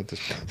 0 at this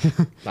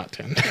point. Not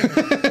 10.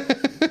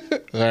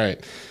 All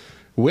right.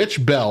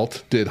 Which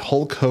belt did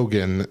Hulk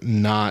Hogan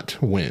not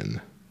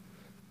win?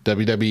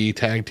 WWE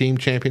Tag Team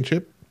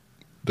Championship?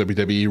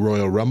 WWE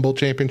Royal Rumble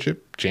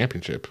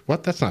Championship?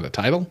 What? That's not a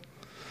title?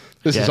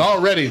 This is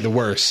already the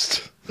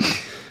worst.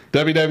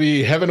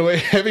 WWE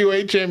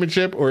Heavyweight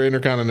Championship or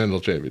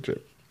Intercontinental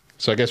Championship?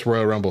 So I guess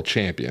Royal Rumble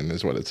Champion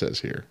is what it says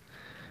here.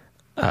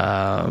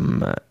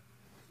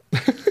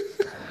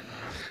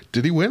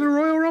 Did he win a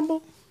Royal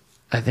Rumble?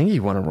 I think he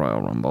won a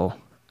Royal Rumble.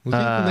 Was he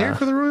even there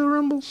for the Royal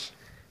Rumbles?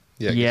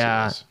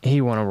 Yeah,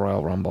 he won a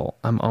Royal Rumble.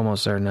 I'm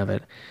almost certain of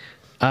it.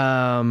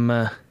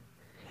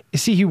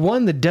 See, he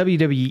won the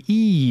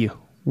WWE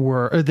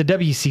or the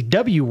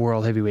WCW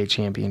World Heavyweight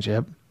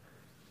Championship.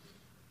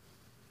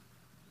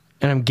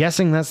 And I'm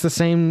guessing that's the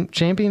same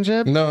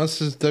championship? No,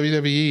 this is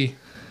WWE.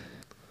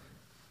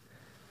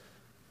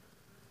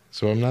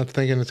 So I'm not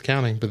thinking it's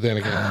counting, but then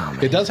again,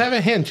 it does have a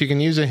hint. You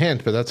can use a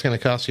hint, but that's going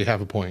to cost you half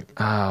a point.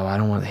 Oh, I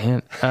don't want the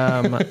hint.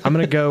 I'm going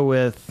to go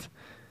with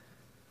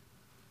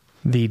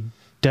the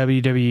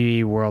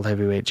WWE World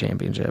Heavyweight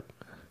Championship.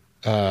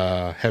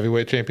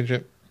 Heavyweight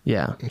Championship?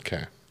 Yeah.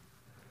 Okay.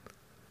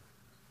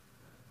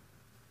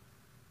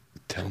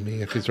 Tell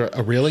me if he's right.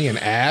 Really? An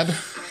ad?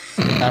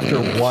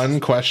 After one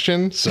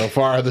question? So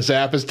far, this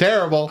app is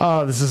terrible.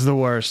 Oh, this is the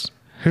worst.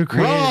 Who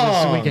created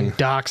this so we can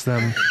dox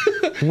them?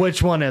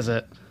 Which one is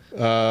it?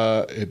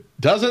 It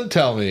doesn't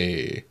tell me.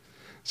 It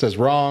says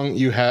wrong.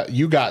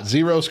 You got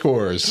 0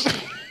 scores.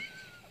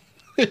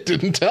 It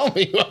didn't tell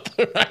me what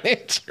the right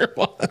answer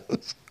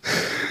was.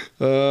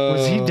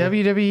 Was he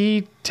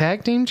WWE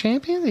Tag Team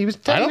Champion? He was.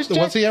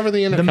 Was he ever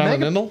the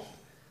Intercontinental?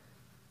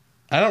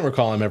 I don't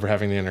recall him ever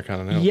having the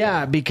Intercontinental.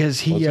 Yeah, because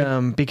he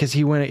went.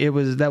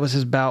 That was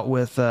his bout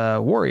with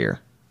Warrior.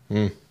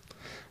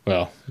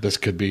 Well, this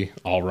could be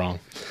all wrong.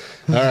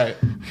 All right,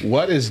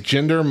 what is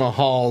Jinder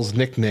Mahal's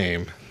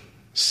nickname?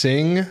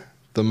 Singh,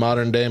 the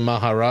modern day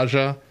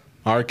Maharaja,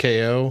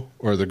 RKO,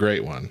 or the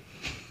Great One?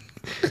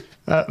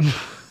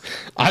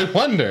 I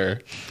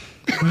wonder.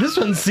 This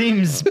one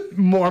seems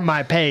more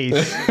my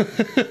pace.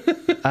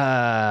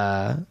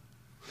 I'm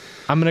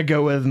gonna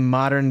go with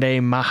modern day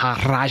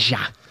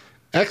Maharaja.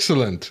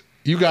 Excellent.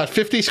 You got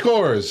 50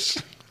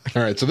 scores.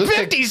 All right, so this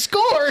 50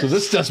 scores. So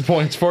this does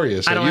points for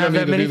you. So I don't you have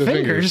that many do the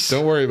fingers.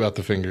 Don't worry about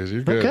the fingers.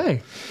 You're good.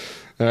 Okay.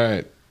 All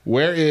right.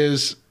 Where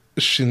is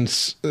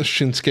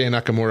Shinsuke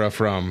Nakamura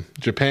from?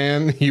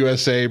 Japan,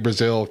 USA,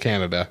 Brazil,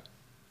 Canada.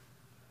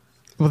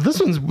 Well, this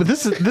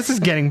is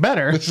getting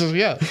better. This is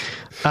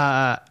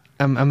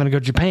I'm gonna go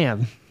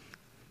Japan.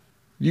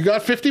 You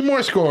got 50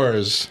 more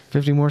scores.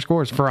 50 more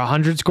scores for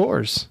 100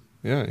 scores.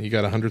 Yeah, you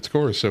got 100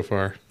 scores so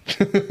far.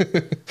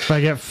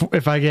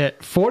 If I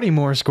get 40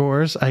 more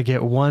scores, I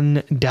get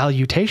 1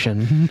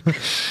 dilutation.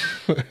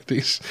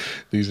 These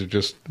are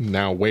just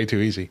now way too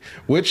easy.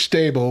 Which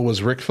stable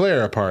was Ric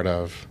Flair a part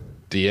of?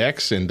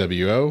 DX,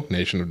 NWO,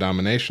 Nation of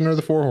Domination, or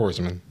the Four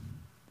Horsemen?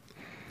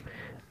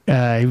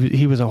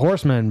 He was a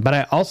horseman, but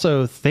I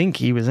also think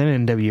he was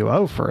in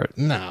NWO for it.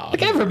 No.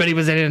 Like everybody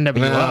was in NWO.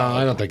 No,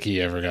 I don't think he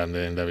ever got into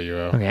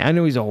NWO. Okay, I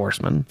know he's a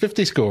horseman.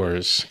 50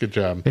 scores. Good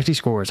job. 50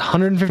 scores.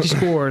 150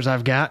 scores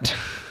I've got.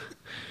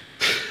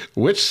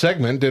 Which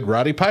segment did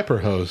Roddy Piper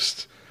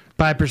host?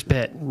 Piper's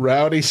Pit.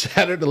 Rowdy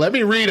Saturday. Let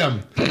me read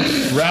them.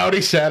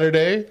 Rowdy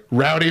Saturday,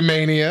 Rowdy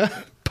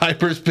Mania,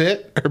 Piper's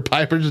Pit, or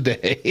Piper's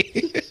Day?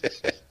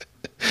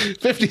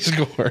 50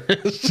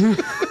 scores.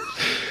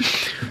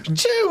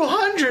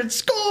 200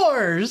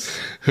 scores.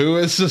 Who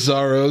is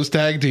Cesaro's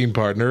tag team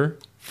partner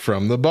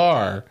from the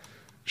bar?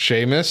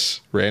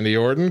 Sheamus, Randy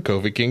Orton,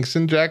 Kofi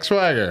Kingston, Jack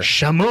Swagger.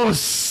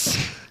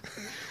 Shamus.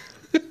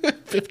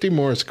 50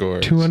 more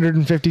scores.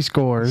 250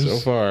 scores. So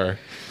far.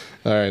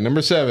 All right,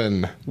 number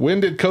 7.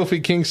 When did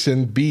Kofi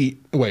Kingston beat...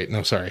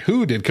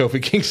 Who did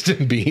Kofi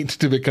Kingston beat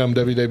to become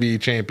WWE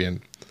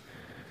champion?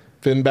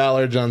 Finn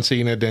Balor, John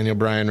Cena, Daniel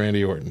Bryan,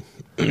 Randy Orton.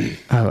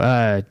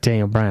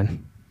 Daniel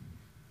Bryan.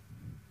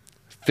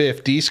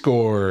 50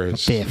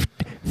 scores.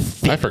 50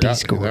 I forgot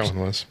scores. who that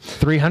one was.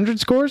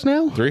 300 scores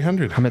now?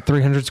 300. I'm at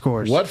 300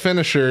 scores. What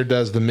finisher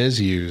does The Miz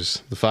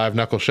use? The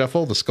 5-knuckle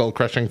shuffle, the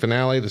skull-crushing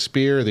finale, the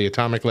spear, or the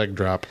atomic leg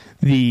drop?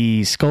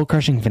 The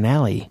skull-crushing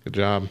finale. Good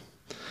job.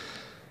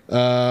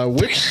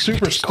 Which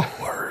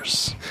superstar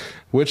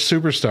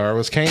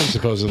was Kane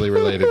supposedly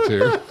related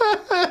to?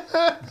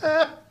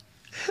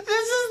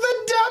 This is the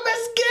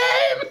dumbest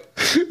game.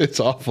 It's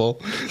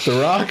awful. The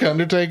Rock,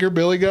 Undertaker,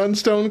 Billy Gunn,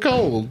 Stone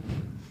Cold.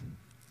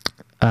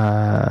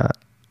 I'm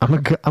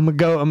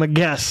gonna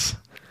guess.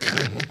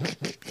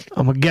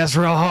 I'm gonna guess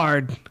real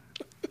hard.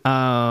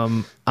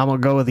 I'm gonna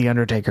go with the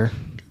Undertaker.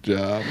 Good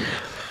job.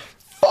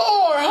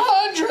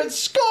 400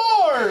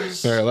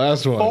 scores. All right,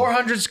 last one.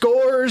 400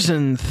 scores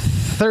and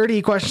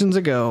 30 questions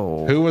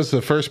ago. Who was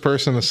the first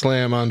person to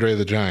slam Andre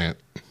the Giant?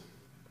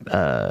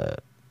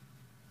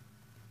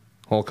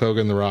 Hulk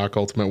Hogan, The Rock,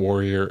 Ultimate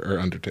Warrior, or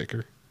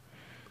Undertaker?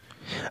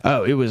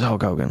 Oh, it was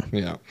Hulk Hogan.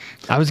 Yeah.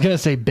 I was going to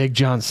say Big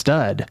John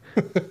Studd,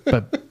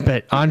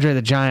 but Andre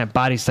the Giant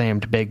body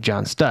slammed Big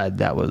John Studd.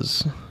 That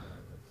was...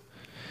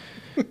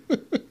 All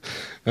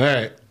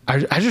right.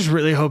 I just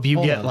really hope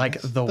you get on.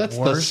 like the That's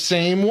worst. the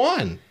same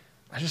one.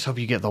 I just hope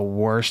you get the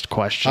worst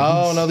questions.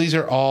 Oh, no, these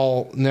are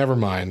all... Never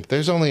mind.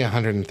 There's only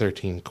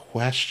 113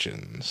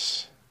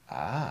 questions.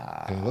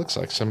 And it looks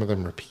like some of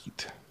them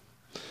repeat.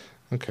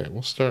 Okay,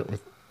 we'll start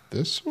with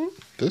this one.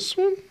 This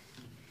one?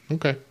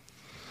 Okay.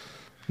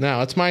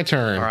 Now it's my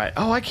turn. All right.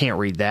 Oh, I can't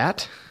read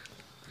that.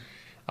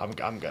 I'm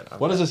good.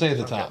 What does it say at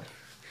the top?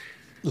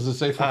 Does it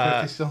say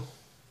 450 still?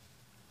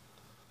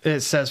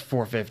 It says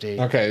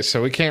 450. Okay,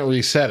 so we can't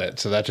reset it,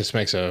 so that just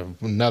makes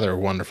another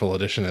wonderful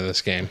addition to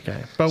this game.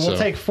 Okay. But we'll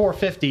take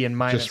 450 and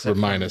minus just it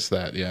remind us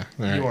that, yeah.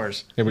 All right.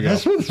 yours. Here we go.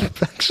 This one's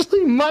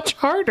actually much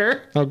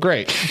harder. Oh,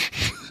 great.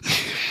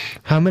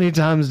 How many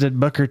times did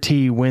Booker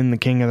T win the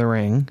King of the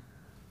Ring?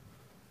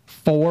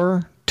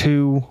 4,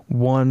 2,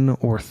 1,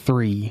 or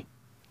 3?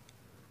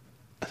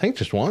 I think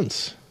just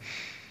once.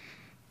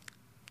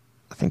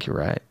 I think you're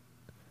right.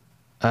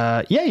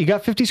 Yeah, you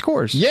got 50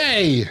 scores.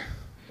 Yay!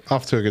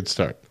 Off to a good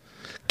start.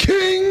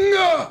 King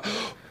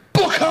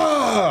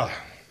Booker!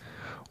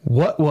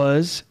 What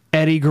was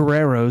Eddie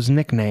Guerrero's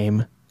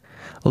nickname?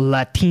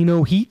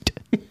 Latino Heat,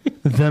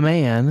 The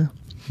Man,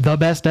 The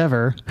Best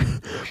Ever,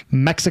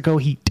 Mexico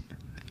Heat.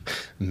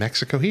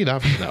 Mexico Heat?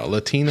 No,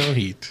 Latino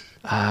Heat.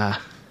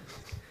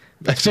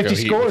 That's 50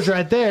 scores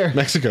right there.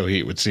 Mexico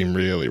Heat would seem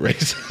really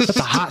racist. That's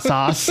a hot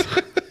sauce.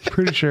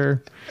 Pretty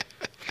sure.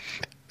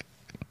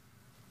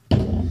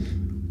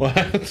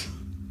 What?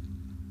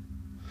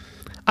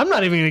 I'm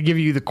not even going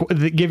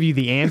to give you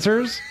the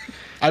answers.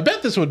 I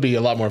bet this would be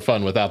a lot more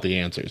fun without the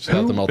answers,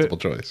 without the multiple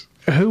choice.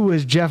 Who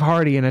was Jeff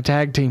Hardy in a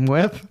tag team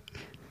with?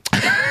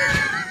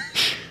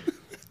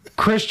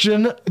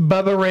 Christian,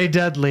 Bubba Ray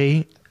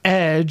Dudley,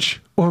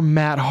 Edge, or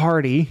Matt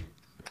Hardy?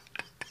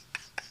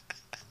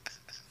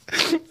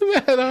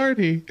 Matt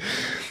Hardy.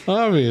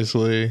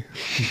 Obviously.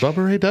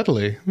 Bubba Ray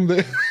Dudley.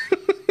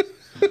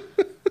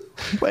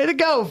 Way to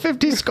go.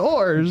 50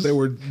 scores. They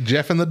were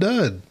Jeff and the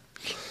Dud.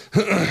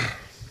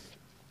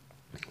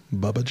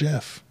 Bubba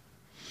Jeff.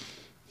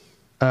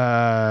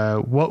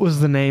 What was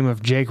the name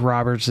of Jake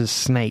Roberts'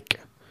 snake?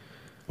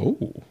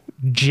 Oh.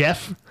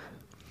 Jeff,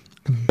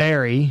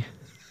 Barry,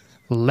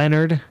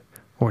 Leonard,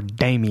 or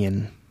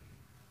Damien?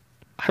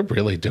 I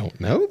really don't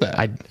know that.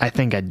 I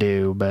think I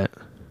do, but...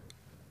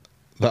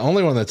 The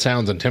only one that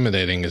sounds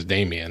intimidating is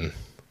Damien.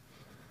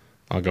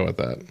 I'll go with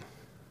that.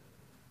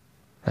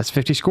 That's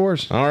 50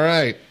 scores. All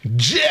right.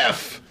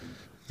 Jeff!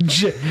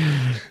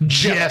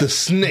 Jeff the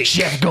snake.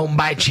 Jeff gonna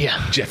bite you.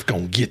 Jeff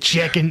gonna get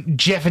you.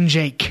 Jeff and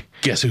Jake.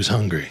 Guess who's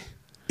hungry?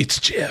 It's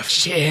Jeff.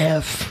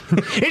 Jeff.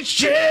 It's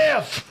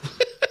Jeff!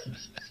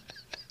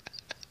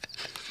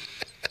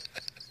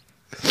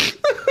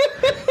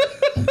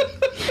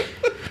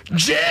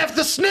 Jeff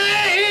the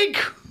snake!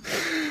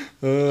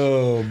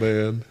 Oh,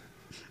 man.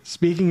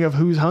 Speaking of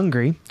who's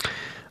hungry,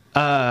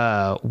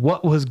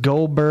 what was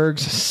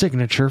Goldberg's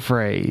signature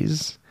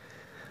phrase?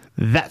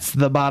 That's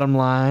the bottom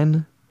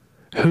line.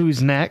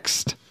 Who's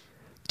next?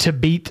 To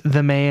beat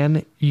the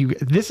man.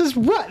 This is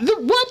what?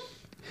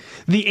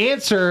 The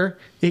answer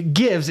it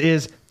gives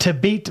is to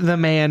beat the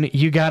man,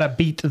 you gotta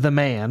beat the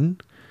man,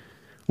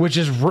 which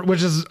is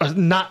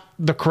not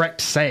the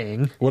correct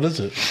saying. What is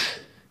it?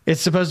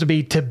 It's supposed to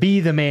be to be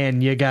the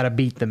man, you gotta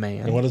beat the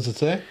man. And what does it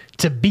say?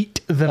 To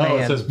beat the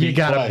man, it says you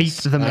gotta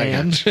twice. beat the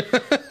man.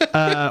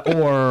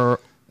 Or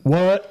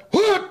what?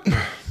 What?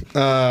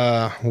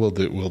 We'll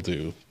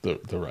do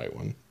the right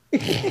one.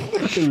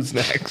 Who's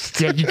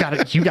next? Yeah, you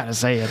gotta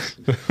say it.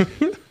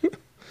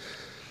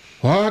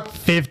 What?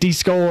 50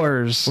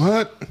 scores.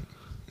 What?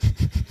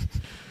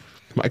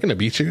 Am I gonna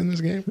beat you in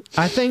this game?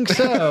 I think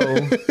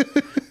so.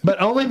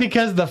 But only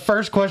because the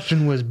first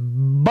question was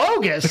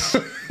bogus.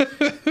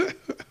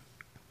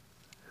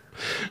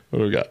 What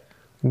do we got?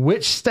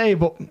 Which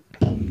stable...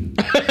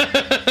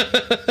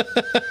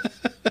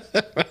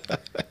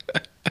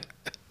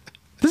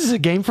 This is a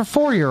game for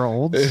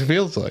 4-year-olds. It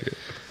feels like it.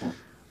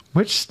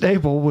 Which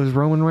stable was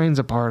Roman Reigns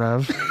a part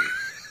of?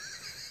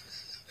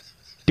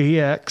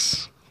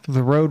 DX,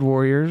 the Road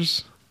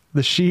Warriors,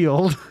 the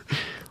Shield,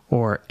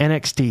 or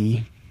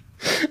NXT?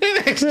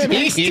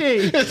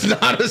 NXT. It's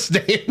not a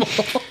stable.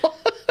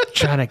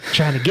 trying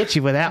to get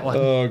you with that one.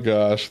 Oh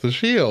gosh, the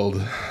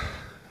Shield.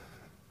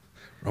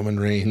 Roman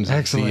Reigns.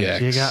 Excellent.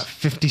 DX. You got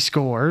 50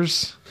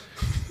 scores.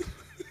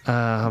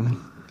 What?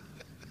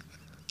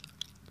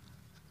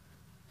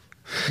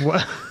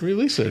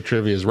 Lisa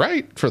trivia is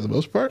right for the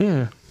most part.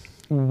 Yeah.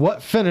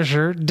 What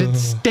finisher did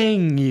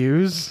Sting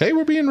use? Hey,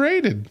 we're being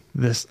rated.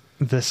 The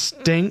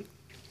Sting.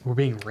 We're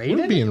being rated?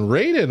 We're being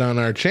rated on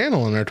our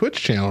channel, on our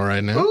Twitch channel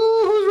right now. Ooh,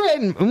 who's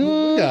rating?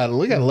 Ooh.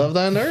 We got Love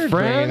Thy Nerd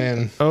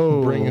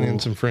bringing in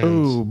some friends.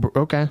 Ooh,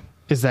 okay.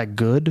 Is that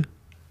good?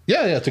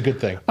 Yeah, it's a good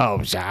thing.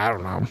 Oh, I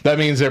don't know. That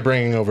means they're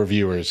bringing over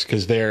viewers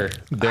because their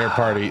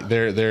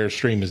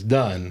stream is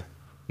done,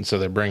 and so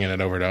they're bringing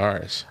it over to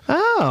ours.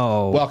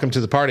 Oh, welcome to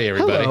the party,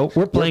 everybody! Hello.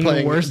 We're playing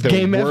the worst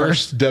game ever.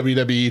 Worst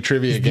WWE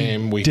trivia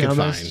game we could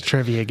find.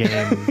 Trivia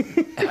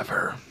game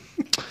ever.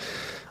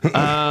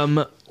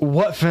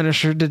 What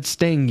finisher did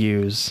Sting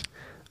use?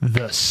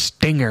 The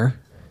Stinger,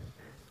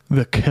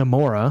 the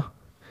Kimura,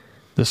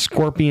 the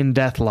Scorpion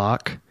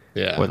Deathlock,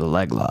 or the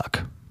Leg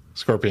Lock?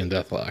 Scorpion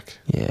Deathlock.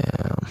 Yeah.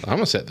 I'm going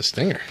to set the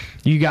Stinger.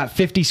 You got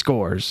 50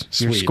 scores.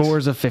 Sweet. Your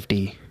scores of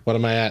 50. What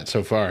am I at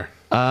so far?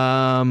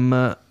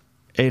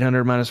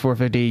 800 minus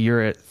 450.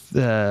 You're at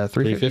 350.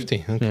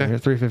 350. Okay. Yeah, you're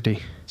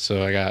 350.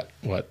 So I got,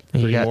 what,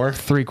 and three more?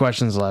 3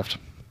 questions left.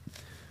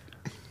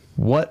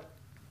 What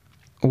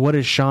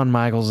is Shawn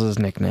Michaels'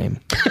 nickname?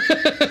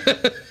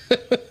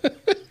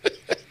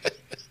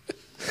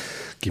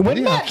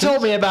 When Matt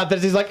told me about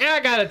this, he's like, I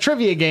got a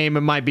trivia game.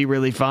 It might be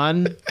really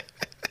fun.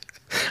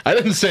 I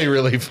didn't say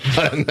really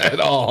fun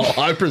at all.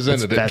 I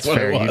presented That's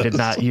fair.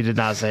 You did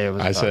not say it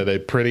was I fun. said a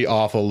pretty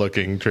awful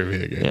looking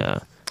trivia game. Yeah.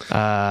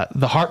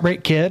 The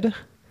Heartbreak Kid,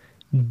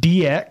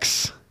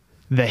 DX,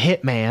 the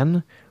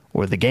Hitman,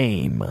 or the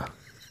game?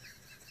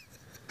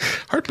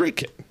 Heartbreak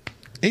Kid.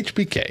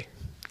 HBK.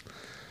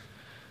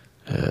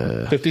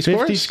 50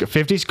 scores?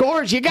 50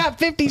 scores. You got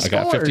 50 scores.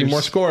 I got 50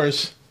 more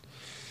scores.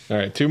 All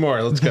right, 2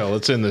 more. Let's go.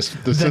 Let's end this.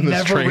 Let's end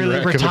this train really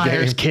wreck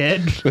retires, of a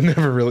game. kid. The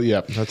never really.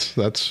 Yep,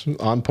 that's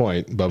on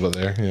point, Bubba.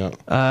 There. Yeah.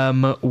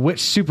 Which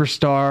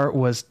superstar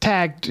was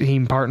tag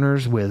team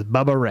partners with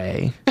Bubba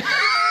Ray?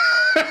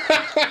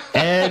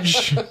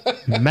 Edge,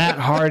 Matt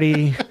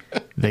Hardy,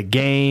 The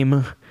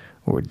Game,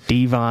 or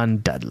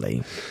Devon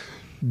Dudley?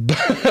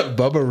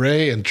 Bubba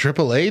Ray and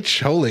Triple H.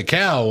 Holy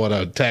cow! What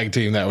a tag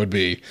team that would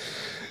be.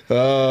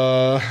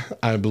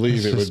 I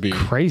believe it would be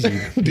crazy.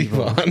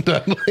 Devon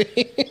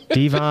Dudley.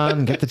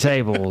 Devon, get the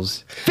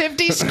tables.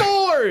 50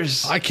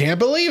 scores. I can't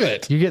believe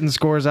it. You're getting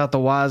scores out the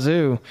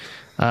wazoo.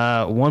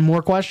 One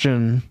more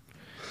question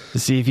to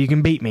see if you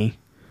can beat me.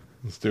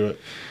 Let's do it.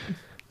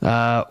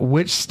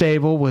 Which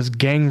stable was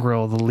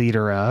Gangrel the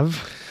leader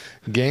of?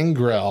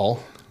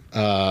 Gangrel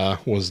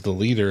was the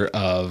leader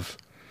of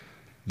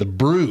the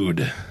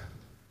Brood.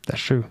 That's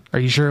true. Are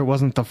you sure it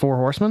wasn't the Four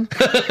Horsemen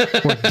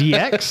or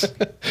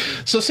DX?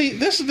 So see,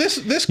 this you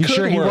could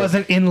sure work. He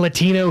wasn't in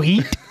Latino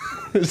Heat?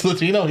 Is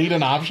Latino Heat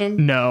an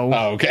option? No.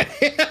 Oh, okay.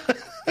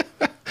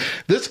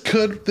 This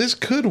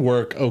could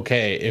work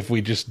okay if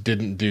we just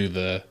didn't do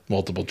the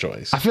multiple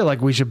choice. I feel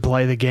like we should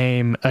play the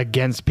game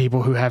against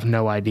people who have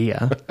no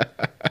idea.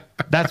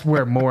 That's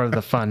where more of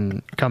the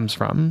fun comes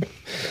from.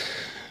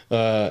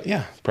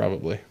 Yeah,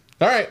 probably.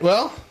 All right.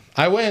 Well,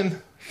 I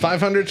win.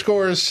 500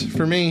 scores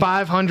for me.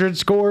 500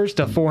 scores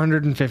to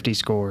 450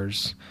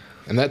 scores.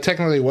 And that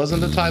technically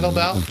wasn't a title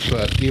bout,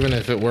 but even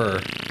if it were,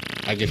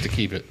 I get to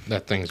keep it.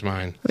 That thing's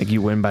mine. I think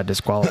you win by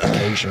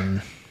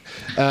disqualification.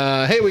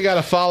 Hey, we got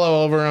a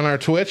follow over on our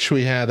Twitch.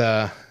 We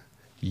had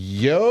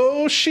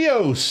Yoshi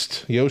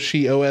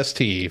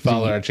OST.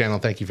 Follow our channel.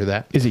 Thank you for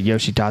that. Is it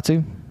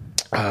Yoshitatsu?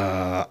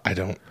 I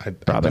don't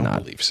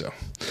not. believe so.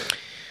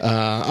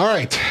 All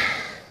right.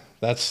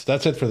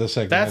 That's it for this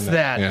segment. That's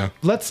that. Yeah.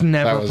 Let's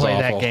never play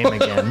awful. that game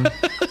again.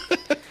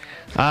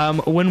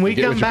 When we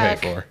come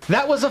back,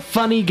 that was a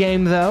funny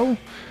game, though.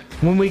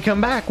 When we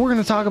come back, we're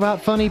going to talk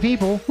about funny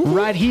people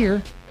right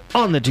here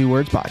on the Two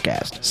Words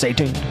Podcast. Stay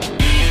tuned.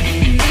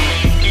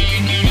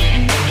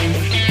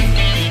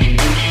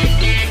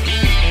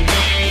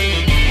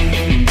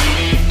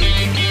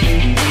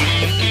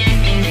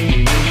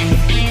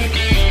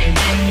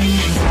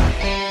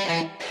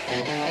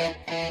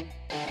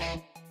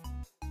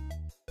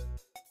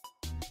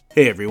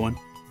 Hey everyone,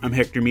 I'm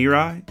Hector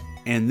Mirai,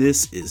 and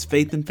this is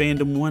Faith and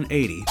Fandom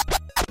 180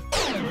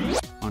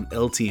 on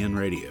LTN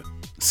Radio.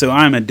 So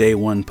I'm a day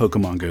one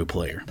Pokemon Go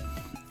player,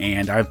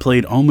 and I've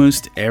played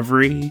almost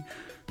every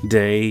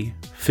day,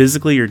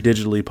 physically or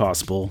digitally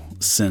possible,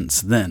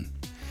 since then.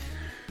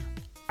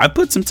 I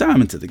put some time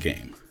into the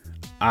game.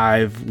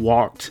 I've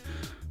walked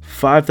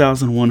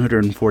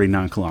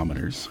 5,149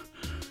 kilometers,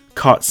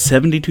 caught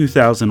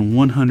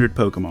 72,100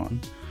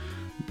 Pokemon,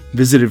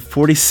 visited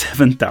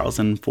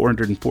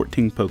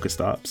 47,414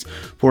 Pokestops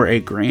for a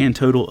grand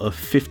total of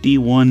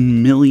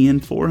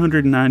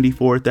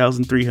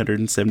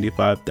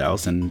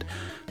 51,494,375,000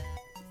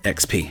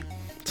 XP.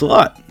 It's a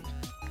lot.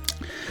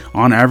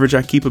 On average,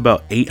 I keep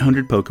about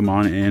 800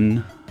 Pokemon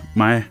in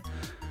my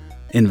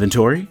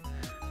inventory,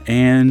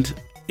 and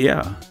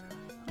yeah,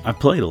 I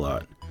played a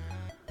lot.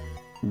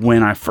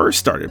 When I first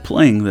started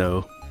playing,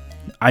 though,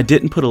 I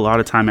didn't put a lot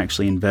of time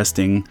actually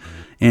investing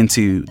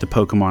into the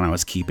Pokemon I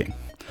was keeping.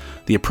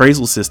 The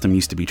appraisal system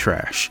used to be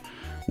trash,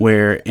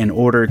 where in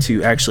order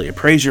to actually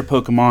appraise your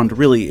Pokemon to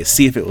really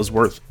see if it was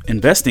worth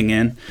investing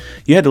in,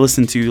 you had to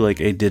listen to like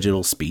a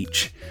digital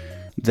speech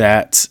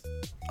that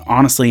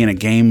honestly in a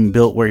game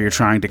built where you're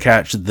trying to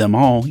catch them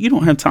all, you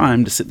don't have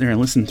time to sit there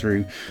and listen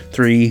through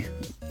 3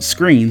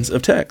 screens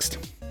of text.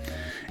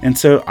 And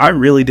so I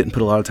really didn't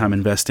put a lot of time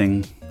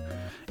investing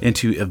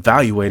into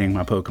evaluating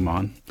my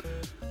Pokemon,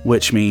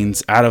 which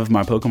means out of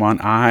my Pokemon,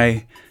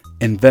 I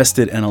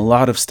invested in a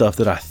lot of stuff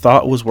that I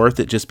thought was worth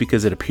it just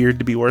because it appeared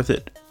to be worth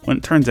it, when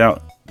it turns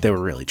out they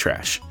were really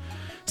trash.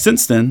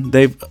 Since then,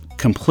 they've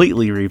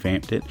completely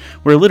revamped it,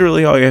 where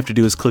literally all you have to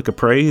do is click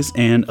appraise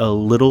and a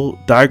little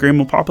diagram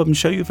will pop up and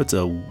show you if it's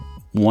a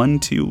 1,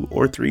 2,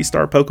 or 3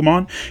 star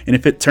Pokemon, and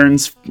if it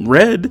turns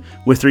red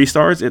with 3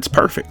 stars, it's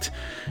perfect.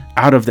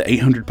 Out of the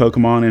 800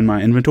 Pokemon in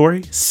my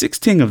inventory,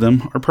 16 of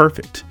them are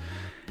perfect.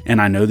 And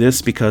I know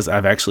this because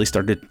I've actually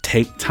started to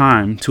take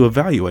time to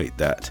evaluate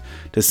that,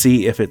 to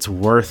see if it's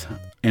worth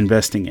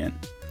investing in.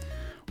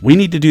 We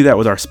need to do that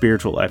with our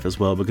spiritual life as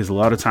well, because a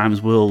lot of times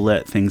we'll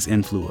let things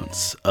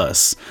influence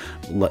us,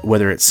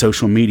 whether it's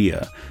social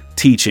media,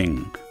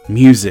 teaching,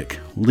 music,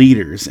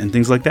 leaders, and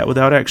things like that,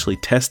 without actually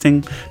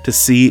testing to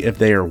see if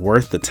they are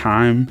worth the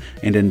time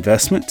and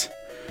investment.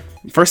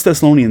 1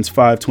 Thessalonians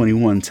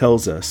 5:21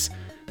 tells us,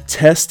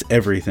 test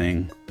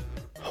everything,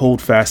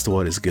 hold fast to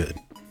what is good.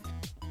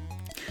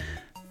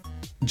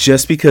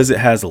 Just because it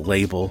has a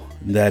label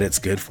that it's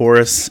good for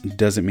us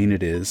doesn't mean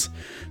it is.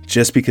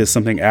 Just because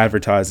something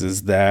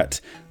advertises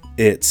that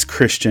it's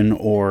Christian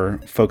or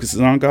focuses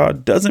on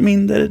God doesn't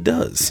mean that it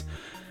does.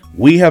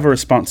 We have a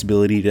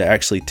responsibility to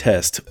actually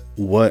test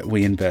what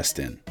we invest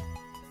in.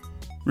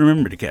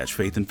 Remember to catch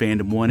Faith and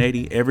Fandom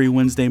 180 every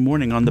Wednesday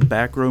morning on the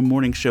Back Row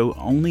Morning Show,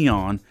 only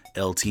on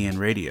LTN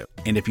Radio.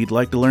 And if you'd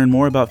like to learn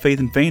more about Faith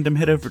and Fandom,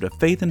 head over to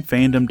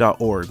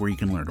faithandfandom.org, where you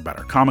can learn about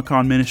our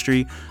Comic-Con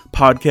ministry,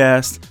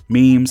 podcast,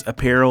 memes,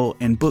 apparel,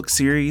 and book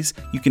series.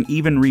 You can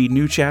even read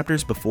new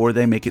chapters before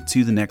they make it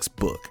to the next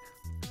book.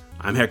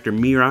 I'm Hector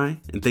Mirai,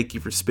 and thank you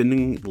for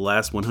spending the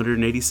last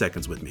 180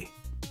 seconds with me.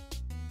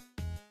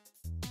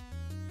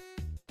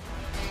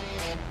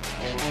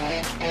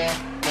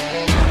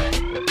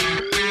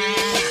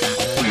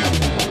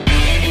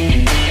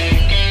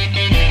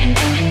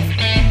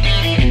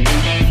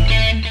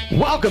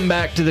 Welcome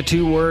back to the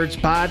Two Words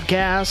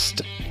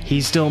Podcast.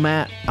 He's still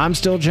Matt, I'm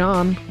still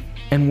John,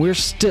 and we're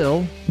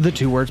still the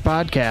Two Words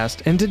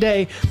Podcast. And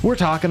today we're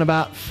talking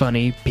about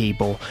funny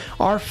people,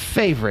 our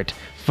favorite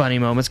funny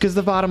moments, because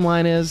the bottom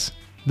line is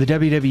the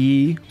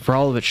WWE, for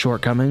all of its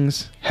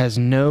shortcomings, has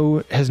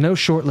no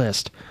short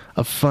list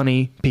of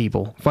funny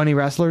people, funny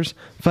wrestlers,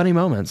 funny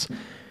moments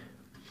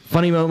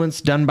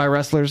done by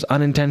wrestlers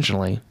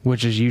unintentionally,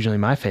 which is usually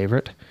my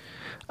favorite.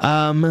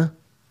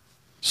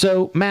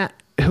 So Matt,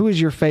 who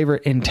is your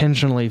favorite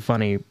intentionally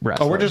funny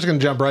wrestler? Oh, we're just going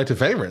to jump right to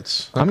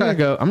favorites. Okay. I'm gonna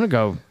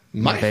go.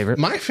 My favorite.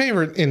 My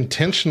favorite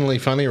intentionally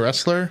funny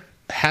wrestler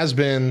has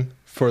been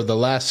for the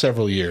last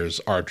several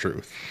years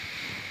R-Truth,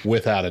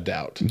 without a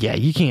doubt. Yeah,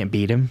 you can't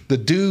beat him. The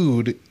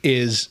dude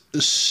is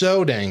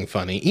so dang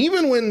funny.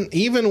 Even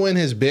when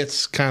his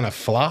bits kind of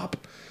flop,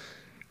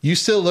 you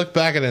still look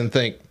back at it and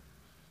think,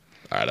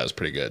 "All right, that was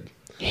pretty good."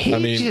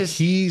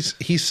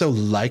 He's so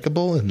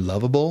likable and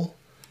lovable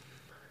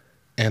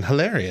and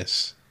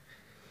hilarious.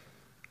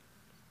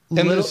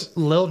 And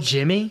Lil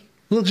Jimmy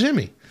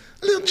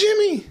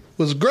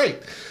was great.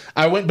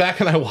 I went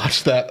back and I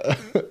watched that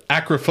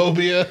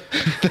acrophobia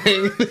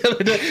thing the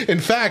other day.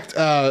 In fact,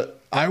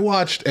 I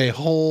watched a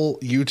whole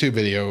YouTube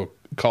video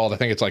called, I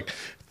think it's like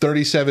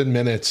 37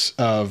 minutes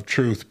of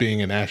Truth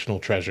being a national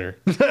treasure.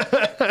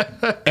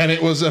 And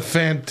it was a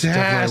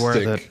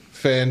fantastic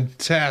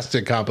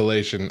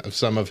compilation of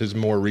some of his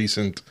more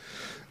recent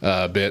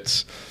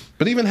bits.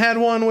 But even had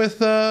one with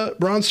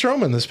Braun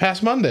Strowman this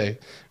past Monday,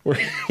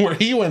 where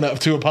he went up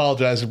to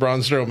apologize to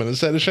Braun Strowman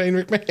instead of Shane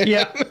McMahon.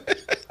 Yeah.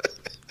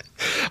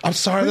 I'm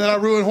sorry that I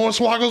ruined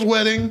Hornswoggle's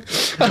wedding.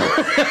 If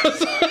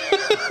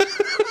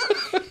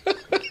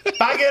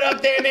I get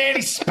up there and there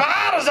any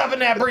spiders up in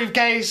that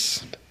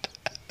briefcase,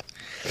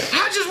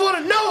 I just want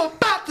to know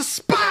about the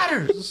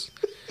spiders.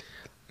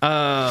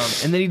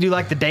 And then he do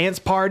like the dance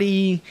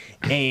party,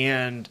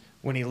 and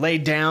when he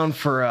laid down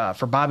for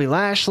Bobby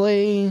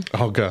Lashley.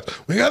 Oh God,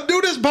 we gotta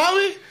do this,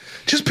 Bobby.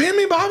 Just pin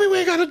me, Bobby.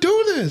 We gotta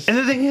do this. And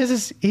the thing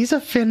is he's a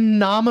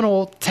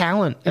phenomenal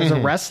talent as a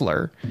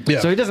wrestler. Yeah.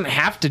 So he doesn't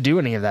have to do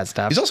any of that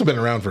stuff. He's also been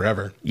around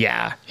forever.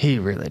 Yeah, he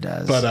really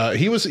does. But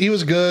he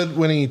was good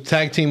when he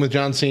tag teamed with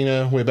John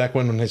Cena way back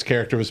when his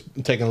character was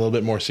taken a little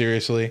bit more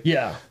seriously.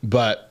 Yeah.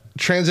 But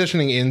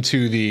transitioning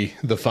into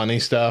the funny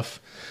stuff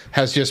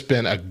has just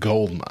been a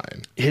gold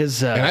mine.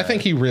 And I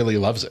think he really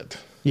loves it.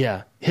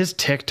 Yeah. His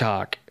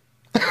TikTok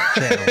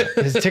channel,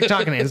 his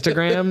TikTok and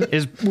Instagram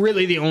is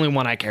really the only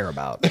one I care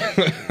about.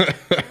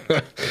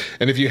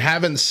 And if you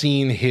haven't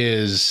seen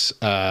his,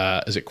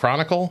 is it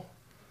Chronicle?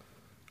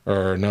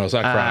 Or no, it's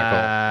not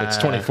Chronicle. It's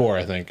 24,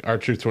 I think.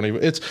 R-Truth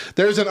 24.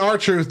 There's an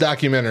R-Truth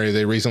documentary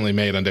they recently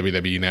made on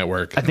WWE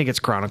Network. I think it's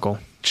Chronicle.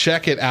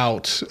 Check it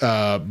out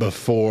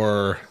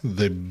before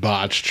the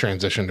botched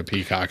transition to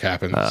Peacock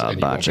happens, and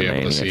you won't be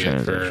able to see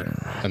it for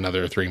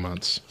another 3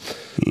 months.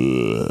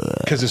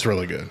 Because it's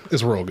really good.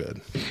 It's real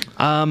good.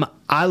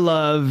 I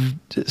love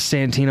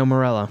Santino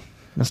Marella.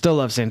 I still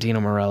love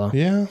Santino Marella.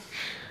 Yeah.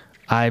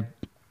 I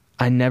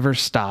never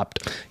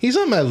stopped. He's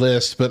on my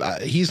list,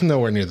 but he's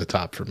nowhere near the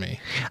top for me.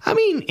 I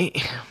mean,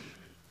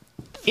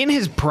 in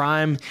his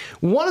prime,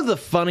 one of the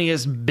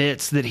funniest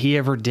bits that he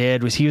ever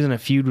did was he was in a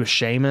feud with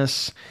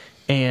Sheamus,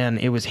 and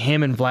it was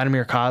him and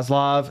Vladimir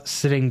Kozlov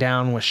sitting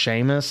down with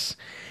Sheamus,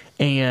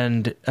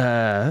 and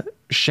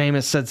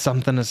Sheamus said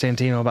something to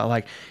Santino about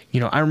like,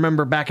 I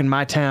remember back in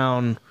my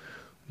town,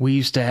 we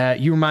used to have,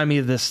 you remind me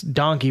of this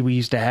donkey we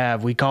used to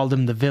have. We called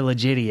him the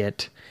Village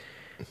Idiot.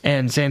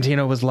 And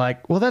Santino was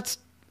like, well, that's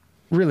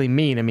really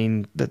mean. I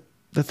mean,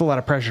 that's a lot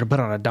of pressure to put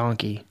on a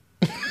donkey.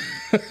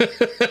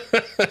 It's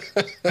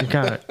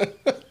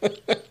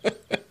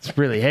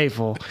really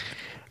hateful.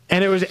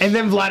 And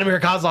then Vladimir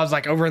Kozlov's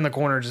like over in the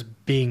corner just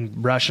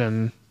being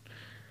Russian.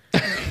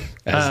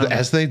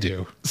 As they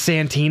do.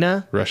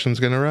 Santina. Russian's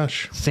gonna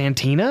rush.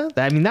 Santina?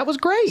 I mean, that was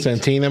great.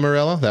 Santina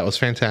Marella. That was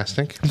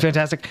fantastic.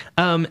 Fantastic.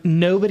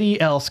 Nobody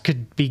else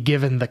could be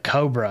given the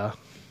Cobra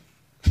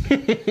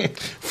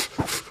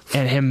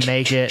and him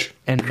make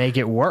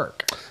it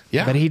work.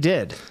 Yeah. But he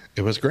did.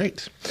 It was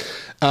great.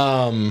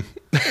 I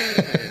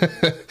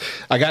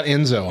got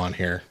Enzo on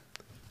here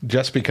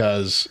just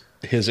because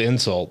his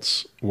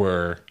insults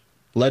were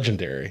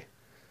legendary.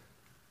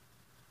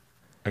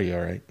 Are you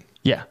all right?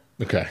 Yeah.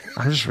 Okay.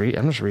 I'm just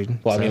reading.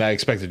 Well, I mean, I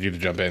expected you to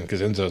jump in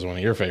because Enzo's one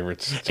of your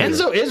favorites.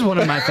 Enzo is one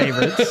of my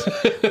favorites.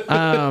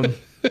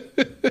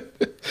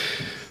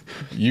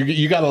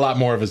 You got a lot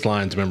more of his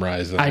lines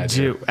memorized than I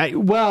do. I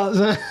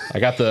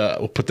got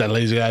we'll put that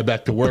lazy guy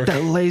back to work. Put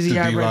that lazy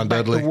guy right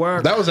back to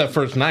work. That was that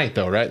first night,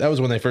 though, right? That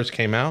was when they first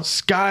came out.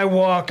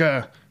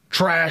 Skywalker,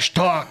 trash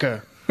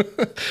talker. What do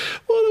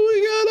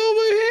we got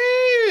over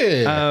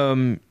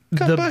here?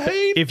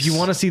 If you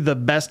want to see the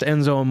best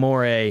Enzo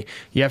Amore,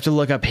 you have to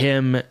look up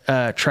him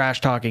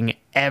trash talking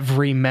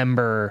every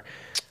member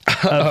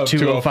of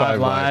 205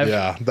 Live.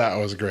 Yeah, that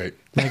was great.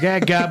 Like,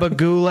 Gabba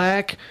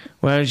Gulak,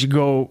 why don't you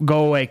go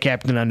away,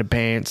 Captain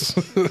Underpants?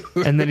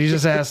 And then he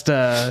just asked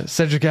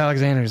Cedric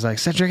Alexander. He's like,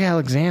 Cedric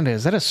Alexander,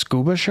 is that a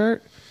scuba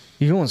shirt?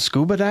 You going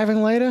scuba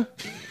diving later?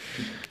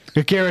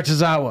 Akira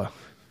Tozawa.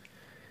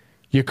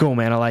 You're cool,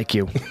 man. I like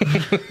you.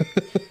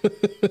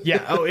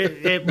 Yeah. Oh,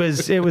 it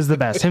was the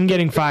best. Him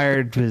getting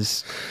fired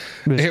was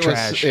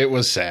trash. It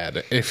was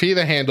sad. If he'd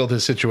have handled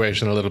his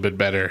situation a little bit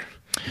better,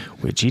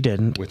 which he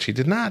didn't. Which he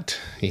did not.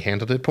 He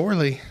handled it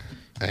poorly,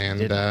 and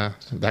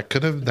that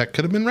could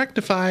have been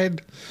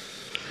rectified.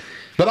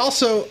 But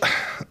also,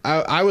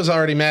 I was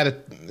already mad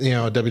at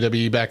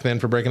WWE back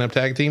then for breaking up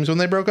tag teams when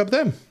they broke up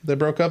them. They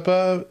broke up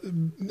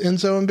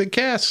Enzo and Big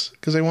Cass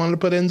because they wanted to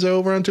put Enzo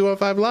over on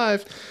 205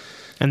 Live.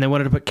 And they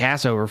wanted to put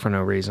Cass over for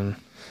no reason.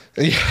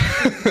 Yeah,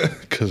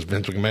 because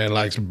Vince McMahon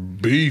likes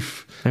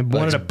beef. They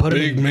wanted to put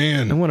big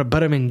men. They want to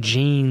put him in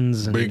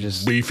jeans and big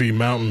beefy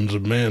mountains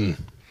of men.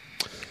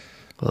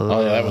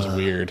 Oh, yeah, that was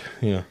weird.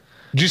 Yeah.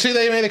 Did you see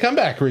they made a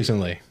comeback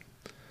recently?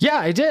 Yeah,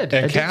 I did.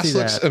 And Cass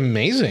looks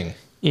amazing.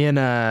 In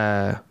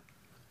I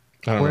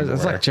don't know.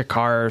 It's like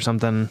Chikara or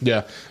something.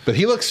 Yeah, but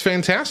he looks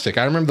fantastic.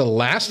 I remember the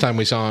last time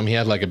we saw him, he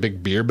had like a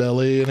big beer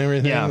belly and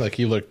everything. Yeah. Like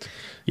he looked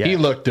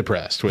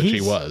depressed, which he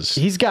was.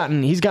 He's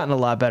gotten a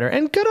lot better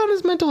and good on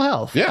his mental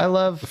health. Yeah, I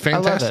love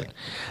it.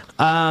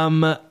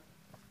 I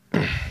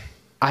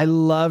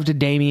loved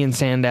Damian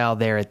Sandow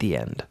there at the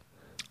end.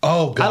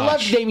 Oh gosh, I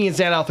loved Damian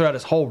Sandow throughout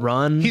his whole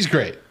run. He's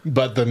great,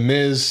 but the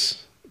Miz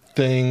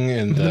thing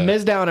and the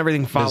Mizdow and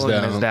everything following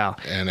Mizdow.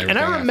 And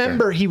I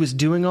remember he was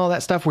doing all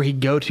that stuff where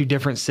he'd go to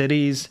different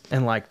cities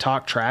and like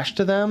talk trash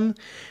to them.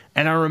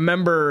 And I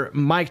remember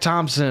Mike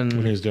Thompson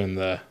when he was doing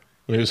when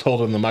he was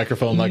holding the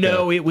microphone like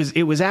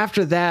it was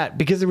after that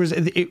because there was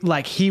it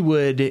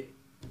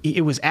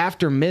was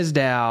after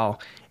Mizdow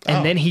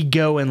and then he'd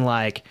go and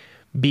like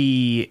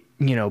be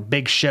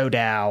Big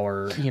Showdow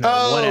or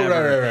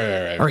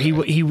whatever. Right. Or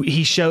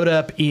he showed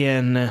up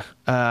in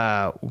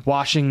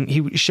Washington.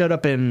 He showed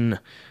up in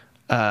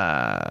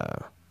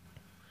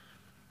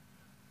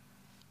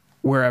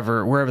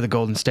wherever the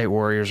Golden State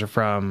Warriors are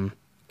from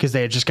because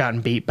they had just gotten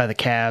beat by the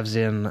Cavs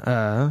in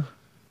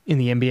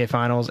the NBA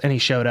Finals, and he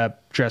showed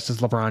up dressed as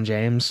LeBron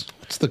James.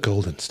 What's the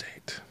Golden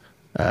State?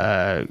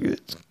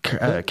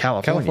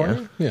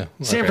 California. Yeah.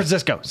 San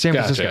Francisco.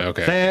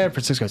 Okay. San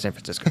Francisco.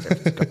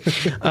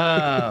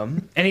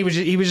 And he was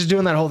just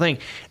doing that whole thing.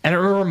 And I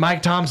remember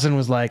Mike Thompson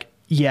was like,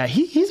 yeah,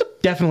 he's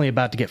definitely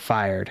about to get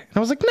fired. And I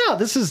was like, no,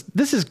 this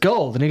is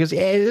gold. And he goes,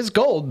 yeah, it is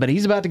gold, but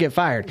he's about to get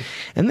fired.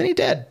 And then he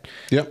did.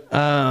 Yep.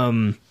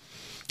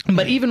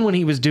 But even when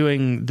he was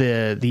doing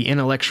the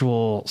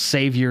intellectual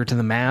savior to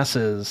the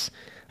masses,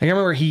 I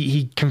remember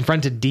he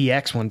confronted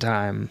DX one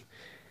time.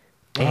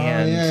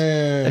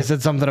 And they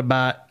said something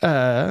about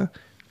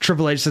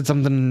Triple H said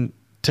something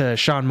to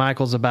Shawn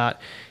Michaels about,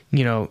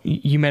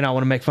 you may not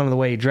want to make fun of the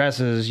way he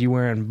dresses. You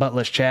wearing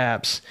buttless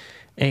chaps.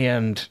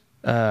 And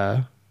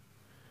Damian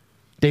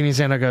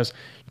Sandow goes,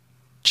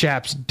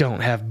 chaps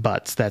don't have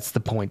butts. That's the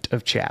point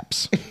of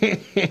chaps.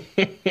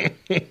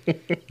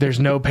 There's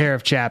no pair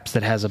of chaps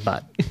that has a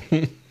butt.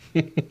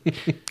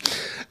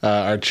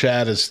 Our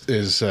chat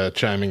is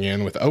chiming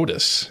in with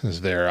Otis as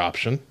their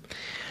option.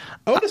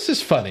 Otis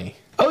is funny.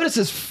 Otis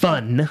is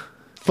fun.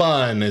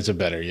 Fun is a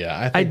better,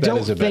 I think that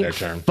is a better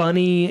term.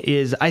 Funny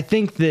is, I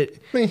think that...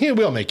 I mean, he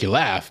will make you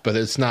laugh, but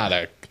it's not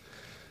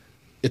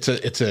it's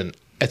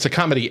a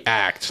comedy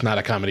act, not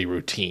a comedy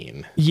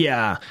routine.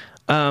 Yeah.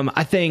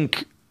 I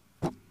think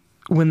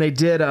when they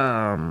did,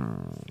 what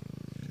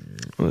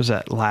was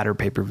that ladder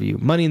pay-per-view?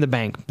 Money in the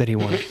Bank that he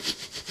won.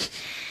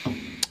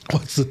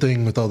 What's the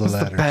thing with all the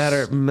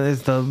ladders?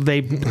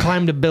 They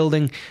climbed a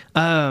building.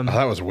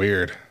 That was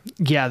weird.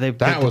 Yeah,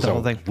 that was the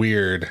whole thing.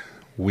 Weird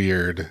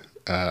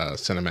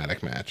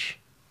cinematic match.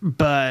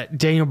 But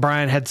Daniel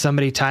Bryan had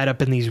somebody tied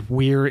up in this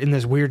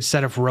weird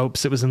set of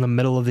ropes that was in the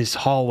middle of this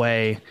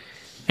hallway,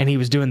 and he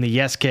was doing the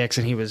yes kicks,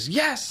 and he was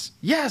yes,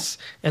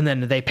 and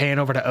then they pan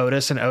over to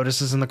Otis, and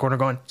Otis is in the corner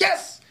going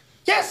yes,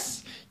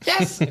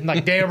 and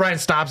like Daniel Bryan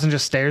stops and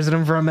just stares at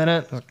him for a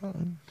minute. What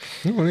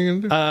are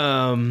you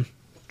gonna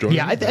do?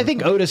 I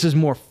think Otis is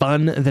more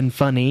fun than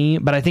funny,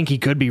 but I think he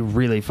could be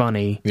really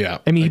funny. Yeah,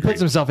 I mean, he puts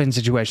himself in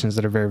situations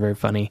that are very, very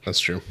funny. That's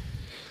true.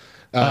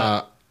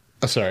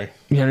 Sorry.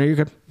 Yeah, no, you're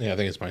good. Yeah, I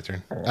think it's my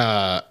turn.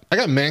 I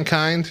got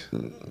Mankind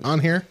on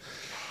here.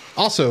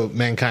 Also,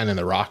 Mankind and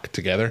The Rock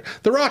together.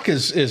 The Rock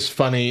is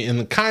funny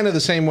in kind of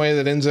the same way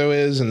that Enzo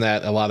is, in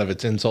that a lot of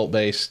it's insult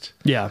based.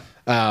 Yeah.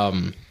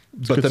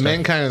 But the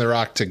Mankind and The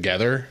Rock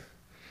together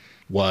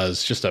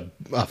was just a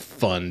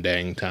fun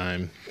dang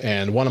time.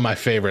 And one of my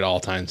favorite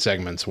all-time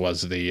segments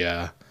was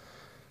the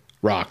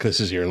Rock, This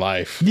Is Your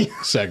Life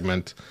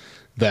segment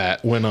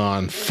that went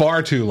on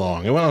far too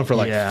long. It went on for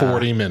like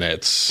 40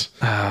 minutes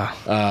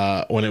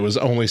when it was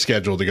only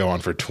scheduled to go on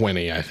for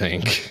 20, I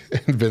think.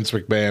 And Vince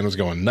McMahon was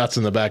going nuts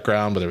in the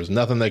background, but there was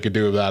nothing they could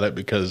do about it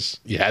because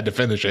you had to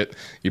finish it.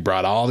 You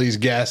brought all these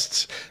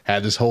guests,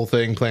 had this whole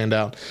thing planned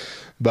out.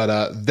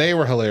 But they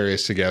were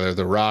hilarious together.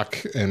 The Rock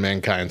and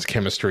Mankind's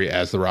chemistry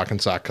as the Rock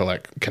and Sock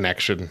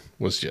connection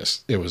was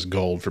just, it was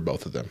gold for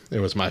both of them.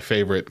 It was my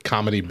favorite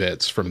comedy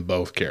bits from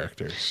both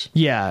characters.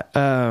 Yeah.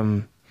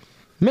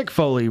 Mick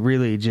Foley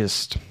really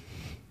just...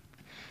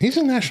 He's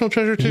a national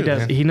treasure too. He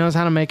does. Man. He knows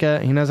how to make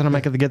it. He knows how to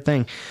make it the good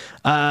thing.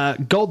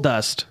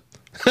 Goldust.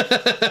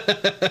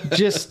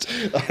 Just,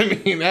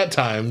 I mean, at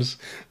times,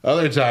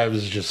 other times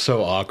it's just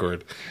so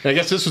awkward. And I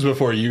guess this was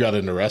before you got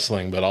into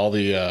wrestling, but all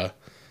the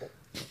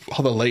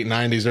late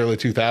 '90s, early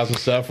 2000s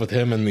stuff with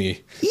him in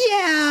the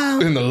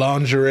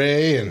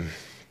lingerie and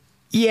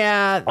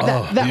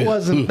that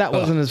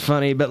wasn't as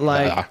funny. But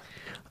like,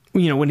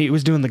 when he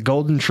was doing the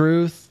Golden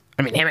Truth.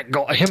 I mean, him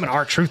and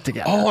R-Truth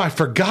together. Oh, I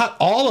forgot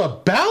all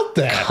about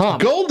that.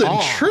 Golden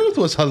Truth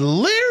was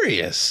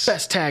hilarious.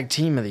 Best tag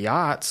team of the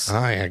aughts.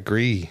 I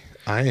agree.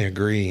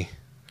 Yeah,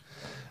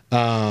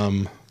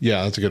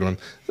 that's a good one.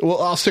 Well,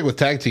 I'll stick with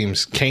tag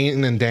teams.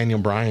 Kane and Daniel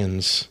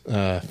Bryan's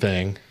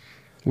thing.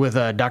 With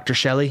Dr.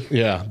 Shelley?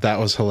 Yeah, that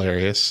was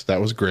hilarious.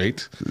 That was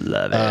great.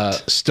 Love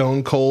it.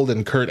 Stone Cold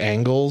and Kurt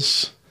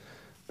Angle's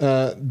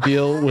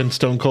deal when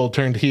Stone Cold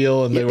turned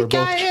heel and they were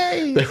both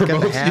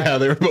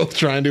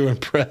trying to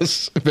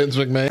impress Vince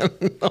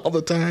McMahon all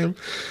the time.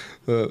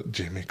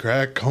 Jimmy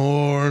crack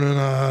corn and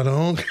I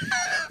don't.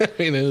 I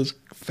mean, it was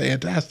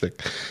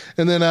fantastic.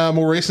 And then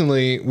more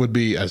recently would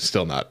be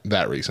still not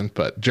that recent,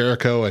 but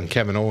Jericho and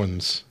Kevin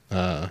Owens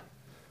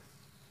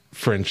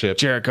friendship.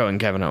 Jericho and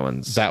Kevin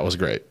Owens. That was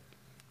great.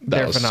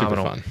 They're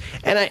phenomenal. Super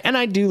fun. And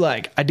I do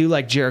like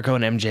Jericho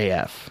and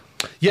MJF.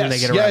 Yes, when they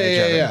get around each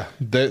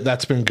other.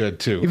 That's been good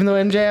too. Even though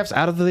MJF's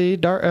out of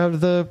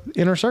the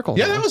inner circle.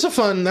 Yeah, that was a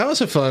fun.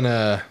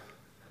 I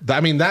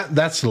mean,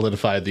 that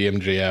solidified the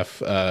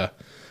MJF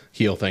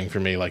heel thing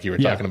for me, like you were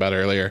talking about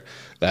earlier.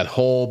 That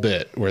whole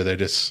bit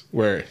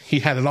where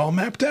he had it all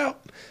mapped out.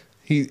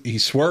 He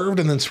swerved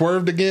and then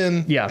swerved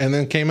again. Yeah, and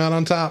then came out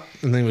on top.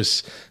 And then he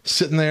was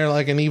sitting there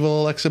like an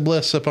evil Alexa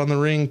Bliss up on the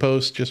ring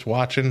post, just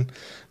watching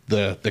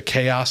the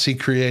chaos he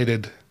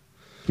created.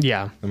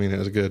 Yeah, I mean, it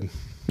was good.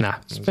 Nah,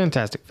 it's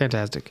fantastic.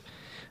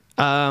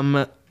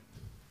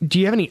 Do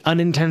you have any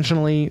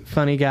unintentionally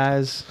funny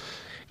guys?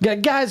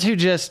 Guys who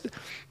just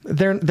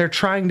they're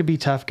trying to be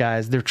tough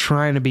guys. They're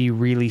trying to be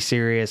really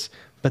serious,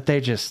 but they're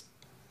just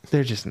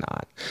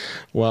not.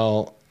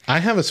 Well, I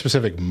have a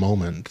specific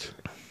moment,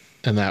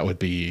 and that would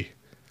be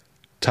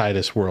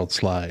Titus World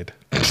Slide.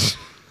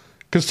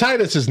 Because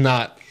Titus is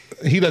not.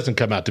 He doesn't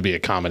come out to be a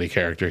comedy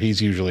character.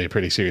 He's usually a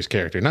pretty serious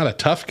character. Not a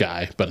tough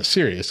guy, but a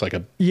serious, like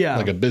a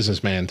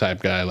businessman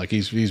type guy. Like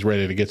he's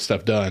ready to get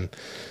stuff done.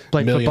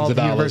 Like football at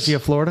the University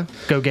of Florida.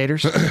 Go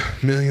Gators.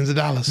 Millions of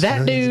dollars.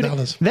 That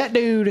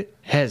dude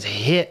has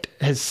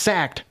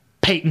sacked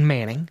Peyton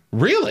Manning.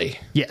 Really?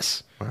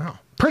 Yes. Wow.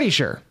 Pretty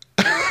sure.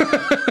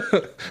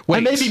 I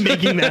may be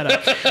making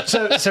that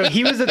up. So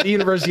he was at the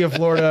University of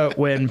Florida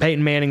when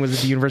Peyton Manning was at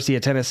the University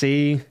of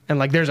Tennessee, and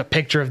like there's a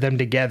picture of them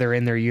together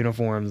in their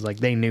uniforms, like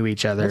they knew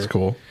each other. That's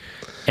cool.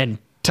 And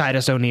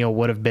Titus O'Neil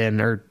would have been,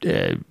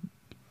 it's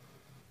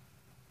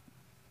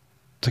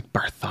like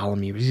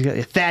Bartholomew. He's got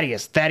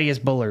Thaddeus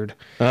Bullard.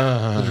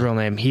 His real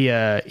name.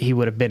 He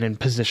would have been in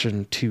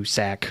position to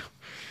sack.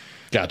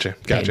 Gotcha.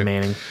 Peyton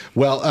Manning.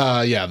 Well,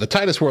 the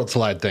Titus World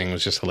Slide thing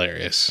was just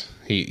hilarious.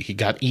 He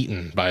got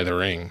eaten by the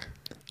ring.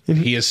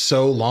 He is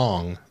so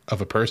long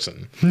of a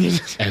person,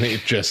 and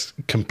it just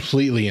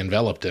completely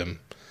enveloped him.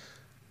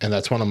 And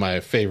that's one of my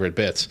favorite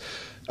bits.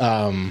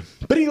 But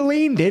he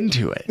leaned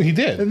into it. He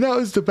did. And that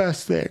was the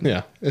best thing.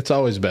 Yeah, it's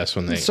always best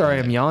when they... Sorry,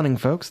 I'm yawning,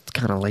 folks. It's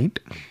kind of late.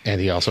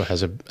 And he also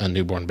has a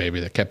newborn baby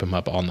that kept him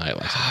up all night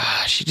last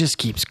night. She just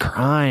keeps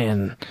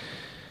crying.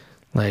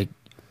 Like...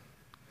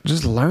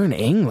 Just learn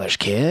English,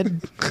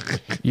 kid.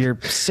 You're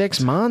 6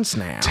 months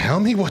now. Tell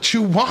me what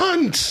you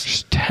want.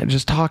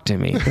 Just talk to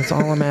me. That's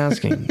all I'm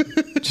asking.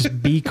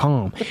 Just be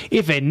calm.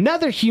 If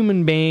another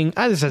human being...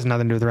 this has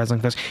nothing to do with the wrestling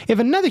folks. If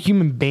another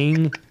human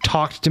being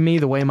talked to me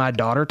the way my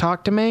daughter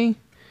talked to me...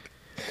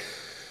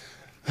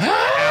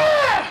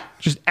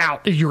 just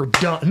out. You're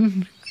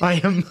done.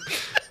 I am...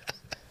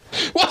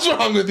 What's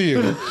wrong with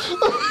you?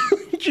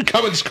 Did you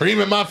come and scream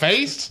in my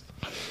face?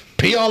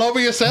 Pee all over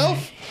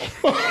yourself?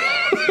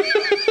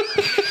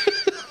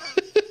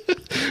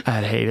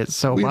 I'd hate it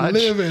so much. We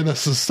live in a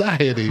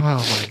society. Oh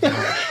my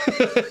gosh.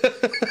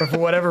 But for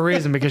whatever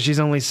reason, because she's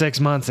only 6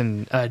 months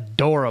and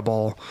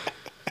adorable,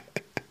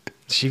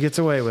 she gets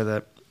away with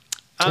it.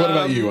 So what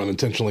about you,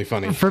 unintentionally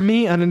funny? For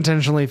me,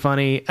 unintentionally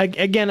funny, I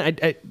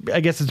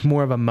guess it's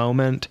more of a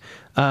moment,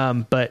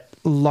 but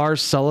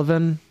Lars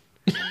Sullivan,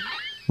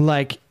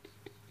 like,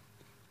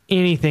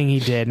 anything he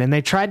did. And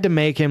they tried to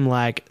make him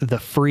like the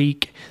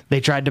freak.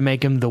 They tried to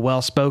make him the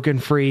well-spoken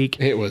freak.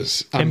 It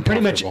was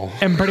uncomfortable.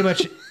 And pretty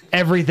much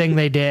everything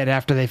they did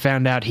after they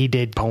found out he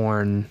did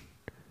porn,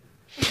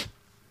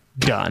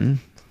 done.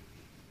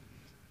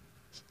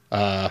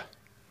 Oh,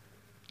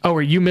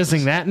 were you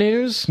missing that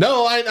news?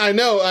 No, I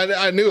know.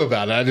 I knew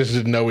about it. I just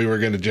didn't know we were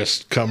going to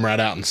just come right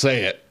out and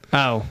say it.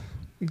 Oh.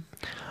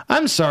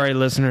 I'm sorry,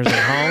 listeners at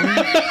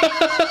home.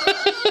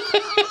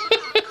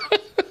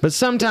 But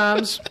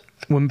sometimes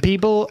when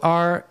people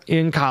are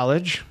in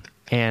college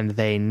and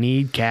they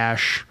need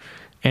cash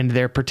and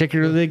they're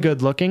particularly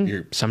good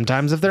looking,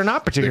 sometimes if they're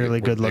not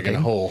particularly good looking. Digging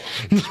a hole,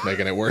 just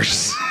making it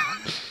worse.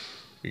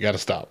 You got to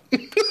stop.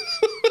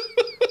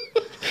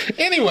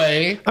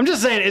 Anyway, I'm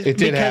just saying it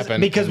did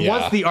happen because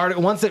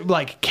once it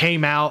like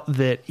came out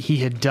that he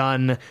had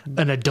done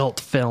an adult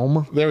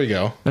film. There we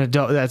go. An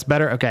adult, that's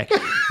better. Okay.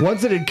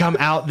 Once it had come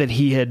out that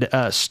he had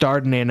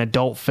starred in an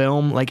adult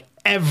film, like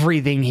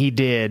everything he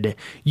did,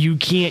 you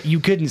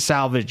couldn't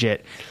salvage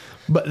it.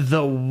 But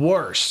the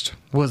worst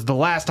was the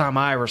last time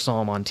I ever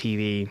saw him on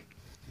TV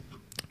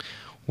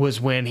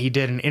was when he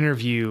did an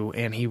interview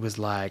and he was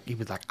like,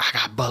 I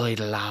got bullied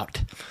a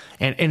lot.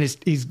 And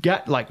he's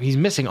got like, he's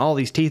missing all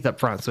these teeth up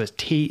front. So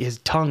his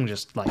tongue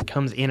just like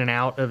comes in and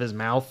out of his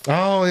mouth.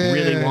 Oh, yeah.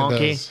 Really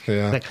wonky.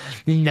 Yeah. Like,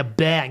 in the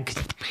bag.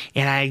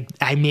 And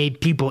I made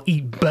people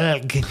eat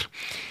bugs.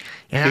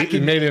 And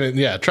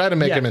try to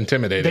make him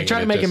intimidating. They tried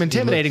to make him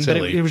intimidating, but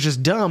it was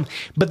just dumb.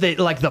 But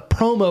the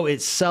promo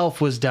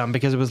itself was dumb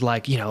because it was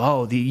like,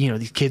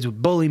 these kids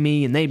would bully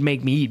me and they'd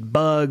make me eat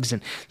bugs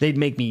and they'd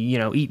make me,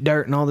 eat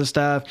dirt and all this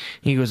stuff.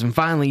 And he goes, and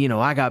finally,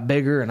 I got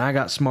bigger and I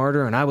got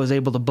smarter and I was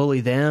able to bully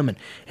them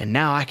and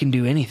now I can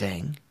do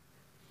anything.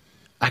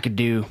 I could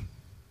do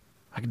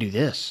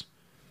this.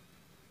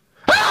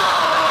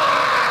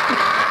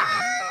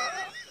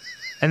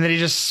 And then he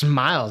just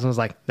smiles and was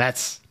like,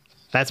 That's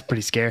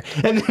pretty scary.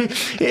 And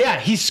yeah,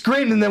 he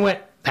screamed and then went,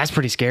 that's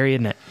pretty scary,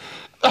 isn't it?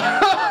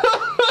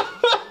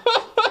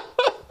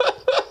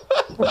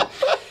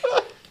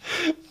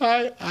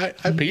 I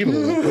peed a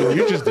little when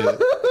you just did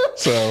it.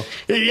 So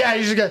yeah,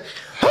 you just go,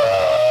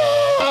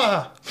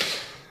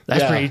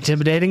 that's pretty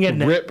intimidating,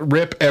 isn't it?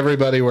 Rip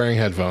everybody wearing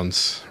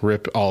headphones.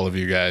 Rip all of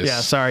you guys. Yeah,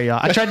 sorry,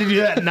 y'all. I tried to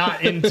do that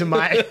not into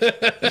mine.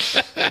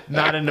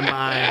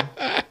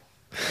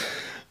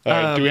 All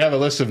right, do we have a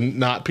list of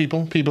not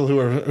people who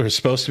are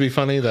supposed to be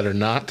funny that are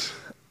not?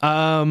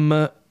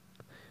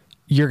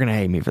 You're gonna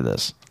hate me for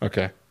this.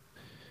 Okay.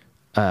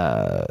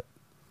 The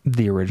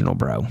original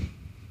bro.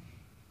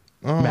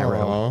 Matt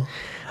Riddle.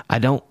 I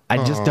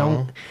just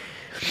don't.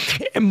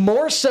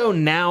 More so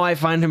now, I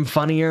find him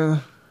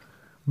funnier,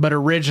 but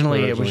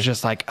originally it was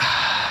just like.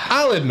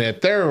 I'll admit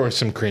there were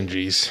some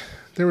cringies.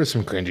 There were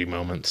some cringy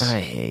moments.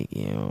 I hate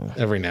you.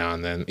 Every now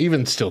and then,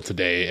 even still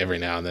today, every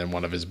now and then,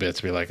 one of his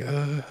bits be like.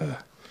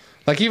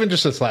 Like, even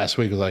just this last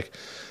week was like,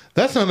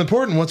 that's not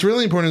important. What's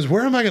really important is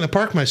where am I going to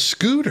park my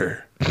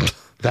scooter?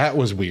 That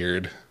was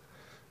weird.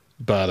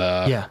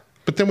 But, yeah.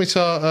 But then we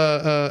saw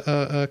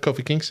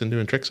Kofi Kingston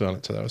doing tricks on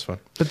it, so that was fun.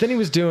 But then he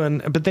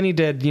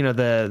did,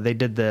 they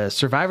did the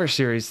Survivor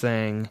Series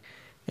thing,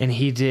 and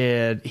he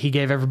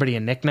gave everybody a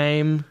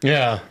nickname.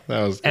 Yeah,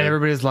 that was good. And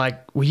everybody's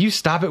like, will you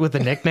stop it with the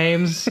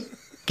nicknames?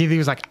 He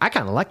was like, I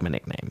kind of like my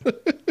nickname.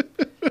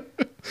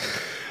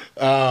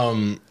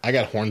 I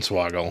got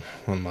Hornswoggle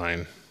on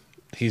mine.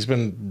 He's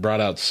been brought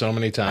out so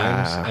many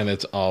times, and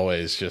it's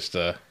always just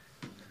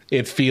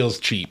it feels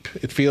cheap.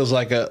 It feels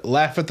like a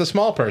laugh at the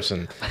small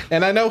person.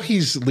 And I know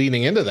he's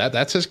leaning into that.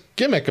 That's his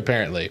gimmick,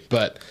 apparently.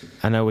 But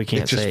I know we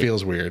can't it just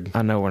feels weird.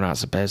 I know we're not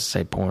supposed to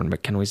say porn,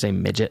 but can we say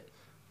midget?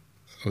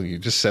 Well, you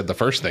just said the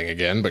first thing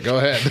again, but go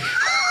ahead.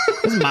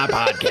 This is my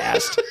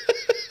podcast.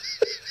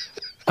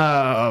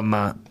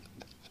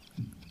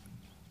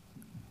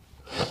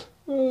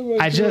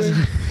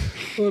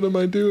 What am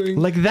I doing?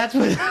 Like, that's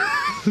what...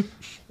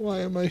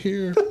 Why am I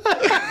here?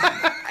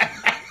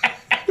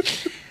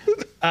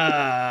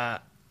 Gosh.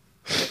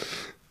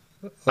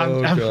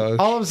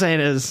 All I'm saying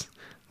is,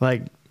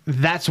 like,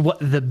 that's what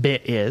the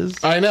bit is.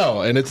 I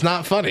know, and it's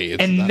not funny.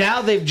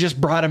 Now they've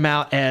just brought him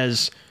out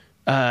as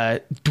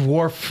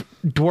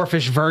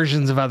dwarfish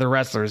versions of other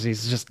wrestlers.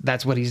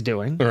 That's what he's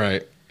doing.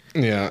 Right.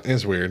 Yeah,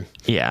 it's weird.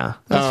 Yeah,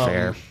 that's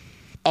fair.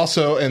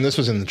 Also, and this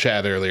was in the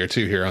chat earlier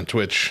too here on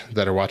Twitch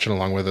that are watching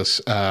along with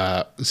us,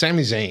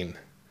 Sami Zayn.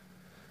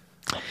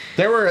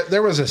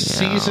 There was a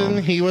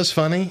season he was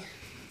funny,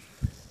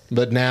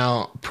 but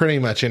now pretty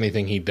much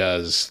anything he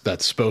does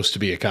that's supposed to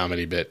be a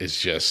comedy bit is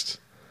just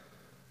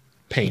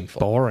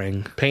painful.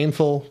 Boring.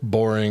 Painful,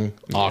 boring,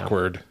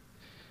 awkward,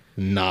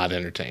 not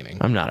entertaining.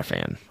 I'm not a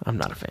fan.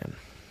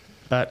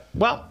 But,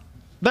 well,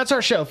 that's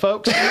our show,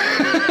 folks.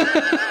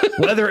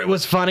 Whether it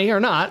was funny or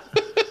not.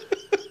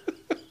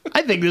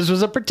 I think this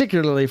was a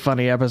particularly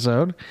funny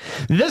episode.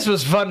 This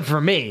was fun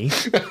for me,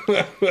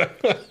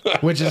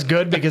 which is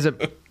good because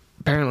it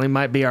apparently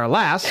might be our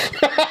last.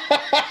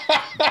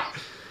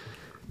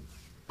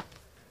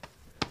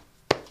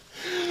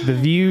 The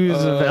views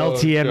of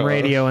LTN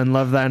Radio and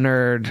Love Thy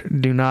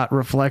Nerd do not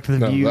reflect the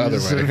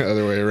views. The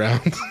other way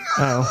around.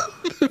 Oh.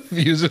 The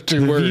views of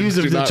Two Words. The views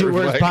of the Two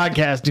Words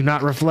podcast do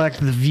not reflect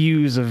the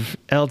views of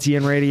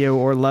LTN Radio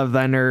or Love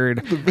Thy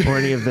Nerd or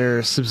any of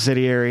their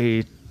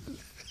subsidiary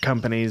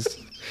companies.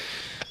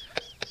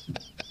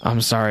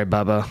 I'm sorry,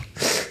 Bubba.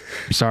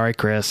 Sorry,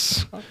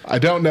 Chris. I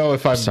don't know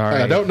if I'm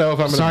sorry. I don't know if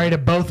I'm sorry to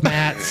both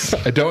Matts.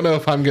 I don't know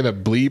if I'm going to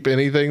bleep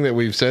anything that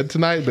we've said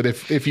tonight, but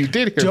if you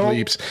did hear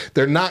bleeps,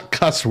 they're not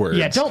cuss words.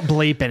 Yeah, don't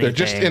bleep anything. They're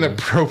just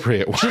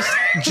inappropriate words.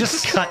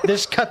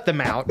 Just cut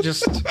them out.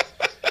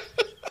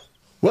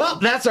 Well,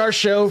 that's our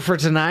show for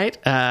tonight.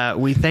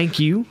 We thank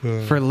you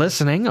for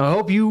listening. I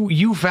hope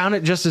you found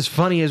it just as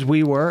funny as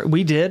we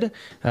did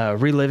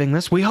reliving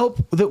this. We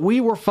hope that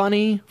we were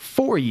funny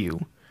for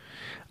you.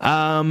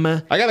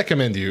 I gotta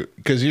commend you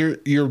because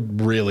you're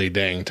really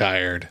dang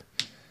tired,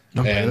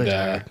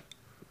 and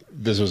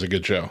this was a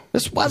good show.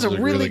 This was a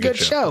really good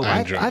show.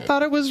 I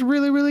thought it was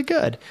really, really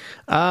good.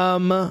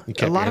 You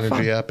kept a lot of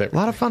fun. up. A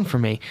lot of fun for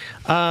me.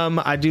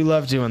 I do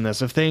love doing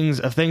this. Of things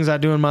I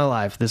do in my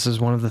life, this is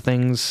one of the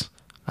things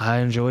I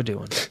enjoy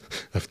doing.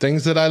 Of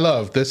things that I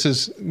love, this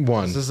is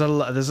one. This is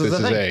one of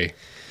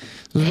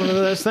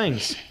those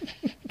things.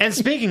 And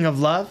speaking of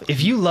love,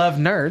 if you love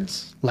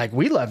nerds like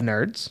we love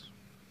nerds,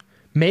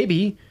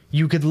 maybe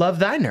you could love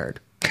thy nerd.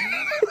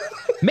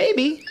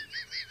 Maybe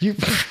you.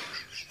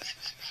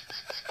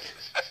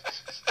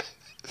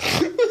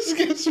 This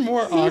gets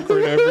more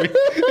awkward every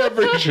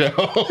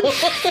show.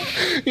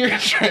 Your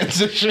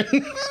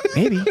transition.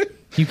 Maybe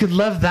you could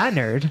love thy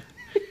nerd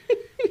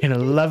in a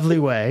lovely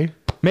way.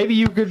 Maybe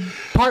you could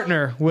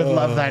partner with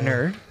Love Thy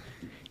Nerd.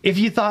 If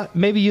you thought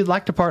maybe you'd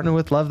like to partner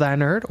with Love Thy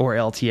Nerd or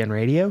LTN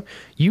Radio,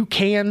 you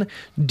can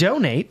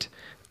donate.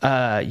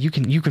 You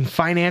can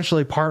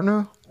financially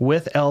partner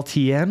with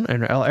LTN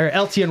or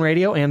LTN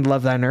Radio and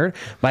Love Thy Nerd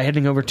by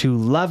heading over to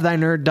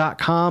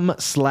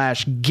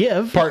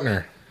lovethynerd.com/give.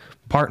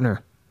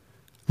 Partner.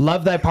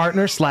 Love Thy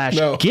Partner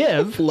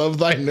 /give.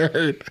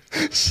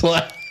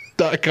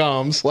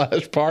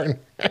 lovethynerd.com/partner.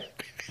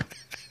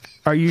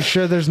 Are you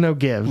sure there's no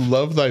give?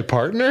 Love Thy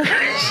Partner?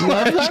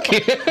 Love Thy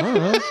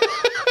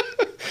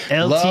LTP.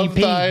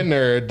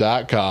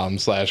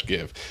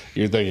 lovethynerd.com/give.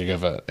 You're thinking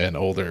of an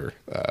older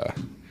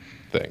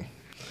thing.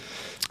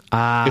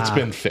 It's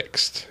been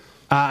fixed.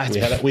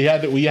 We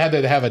had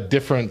to have a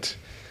different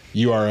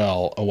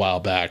URL a while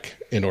back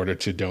in order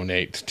to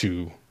donate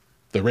to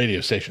the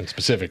radio station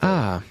specifically.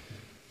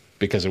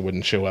 Because it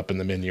wouldn't show up in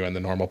the menu on the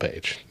normal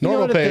page.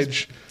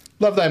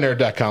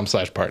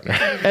 lovethynerd.com/partner.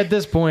 At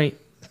this point,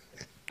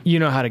 you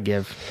know how to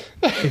give.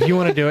 If you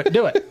want to do it,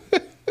 do it.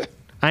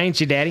 I ain't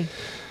your daddy.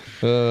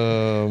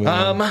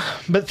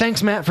 But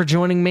thanks, Matt, for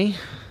joining me.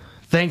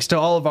 Thanks to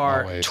all of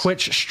our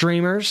Twitch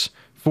streamers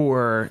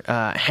for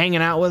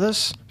hanging out with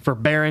us, for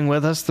bearing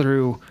with us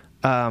through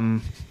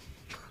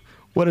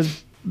what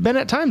has been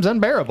at times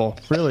unbearable,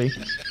 really.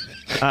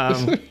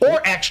 Or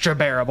extra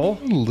bearable.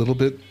 A little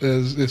bit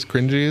as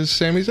cringy as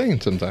Sami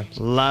Zayn sometimes.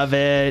 Love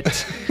it.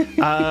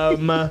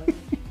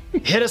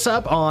 Hit us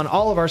up on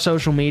all of our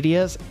social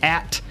medias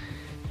at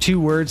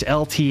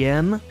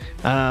 2WordsLTN.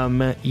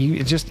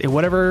 You just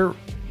whatever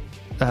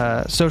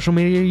social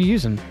media you're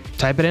using,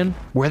 type it in.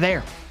 We're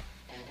there.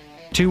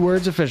 2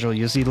 Words Official.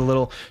 You'll see the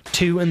little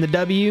 2 and the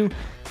W.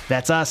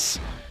 That's us.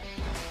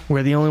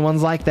 We're the only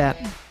ones like that.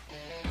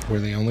 We're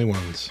the only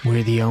ones.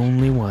 We're the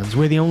only ones.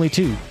 We're the only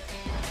two.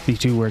 The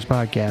 2 Words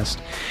Podcast.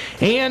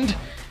 And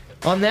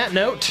on that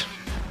note,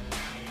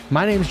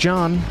 my name's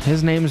John.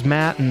 His name's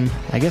Matt. And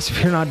I guess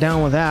if you're not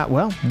down with that,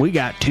 well, we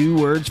got 2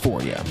 words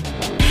for you.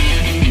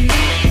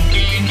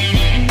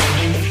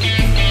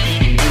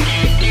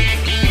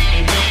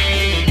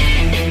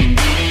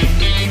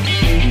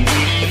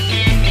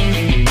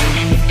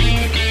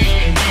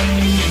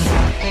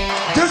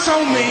 This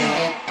on me.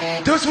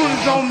 This one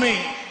is on me.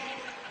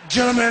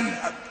 Gentlemen,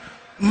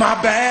 my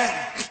bad.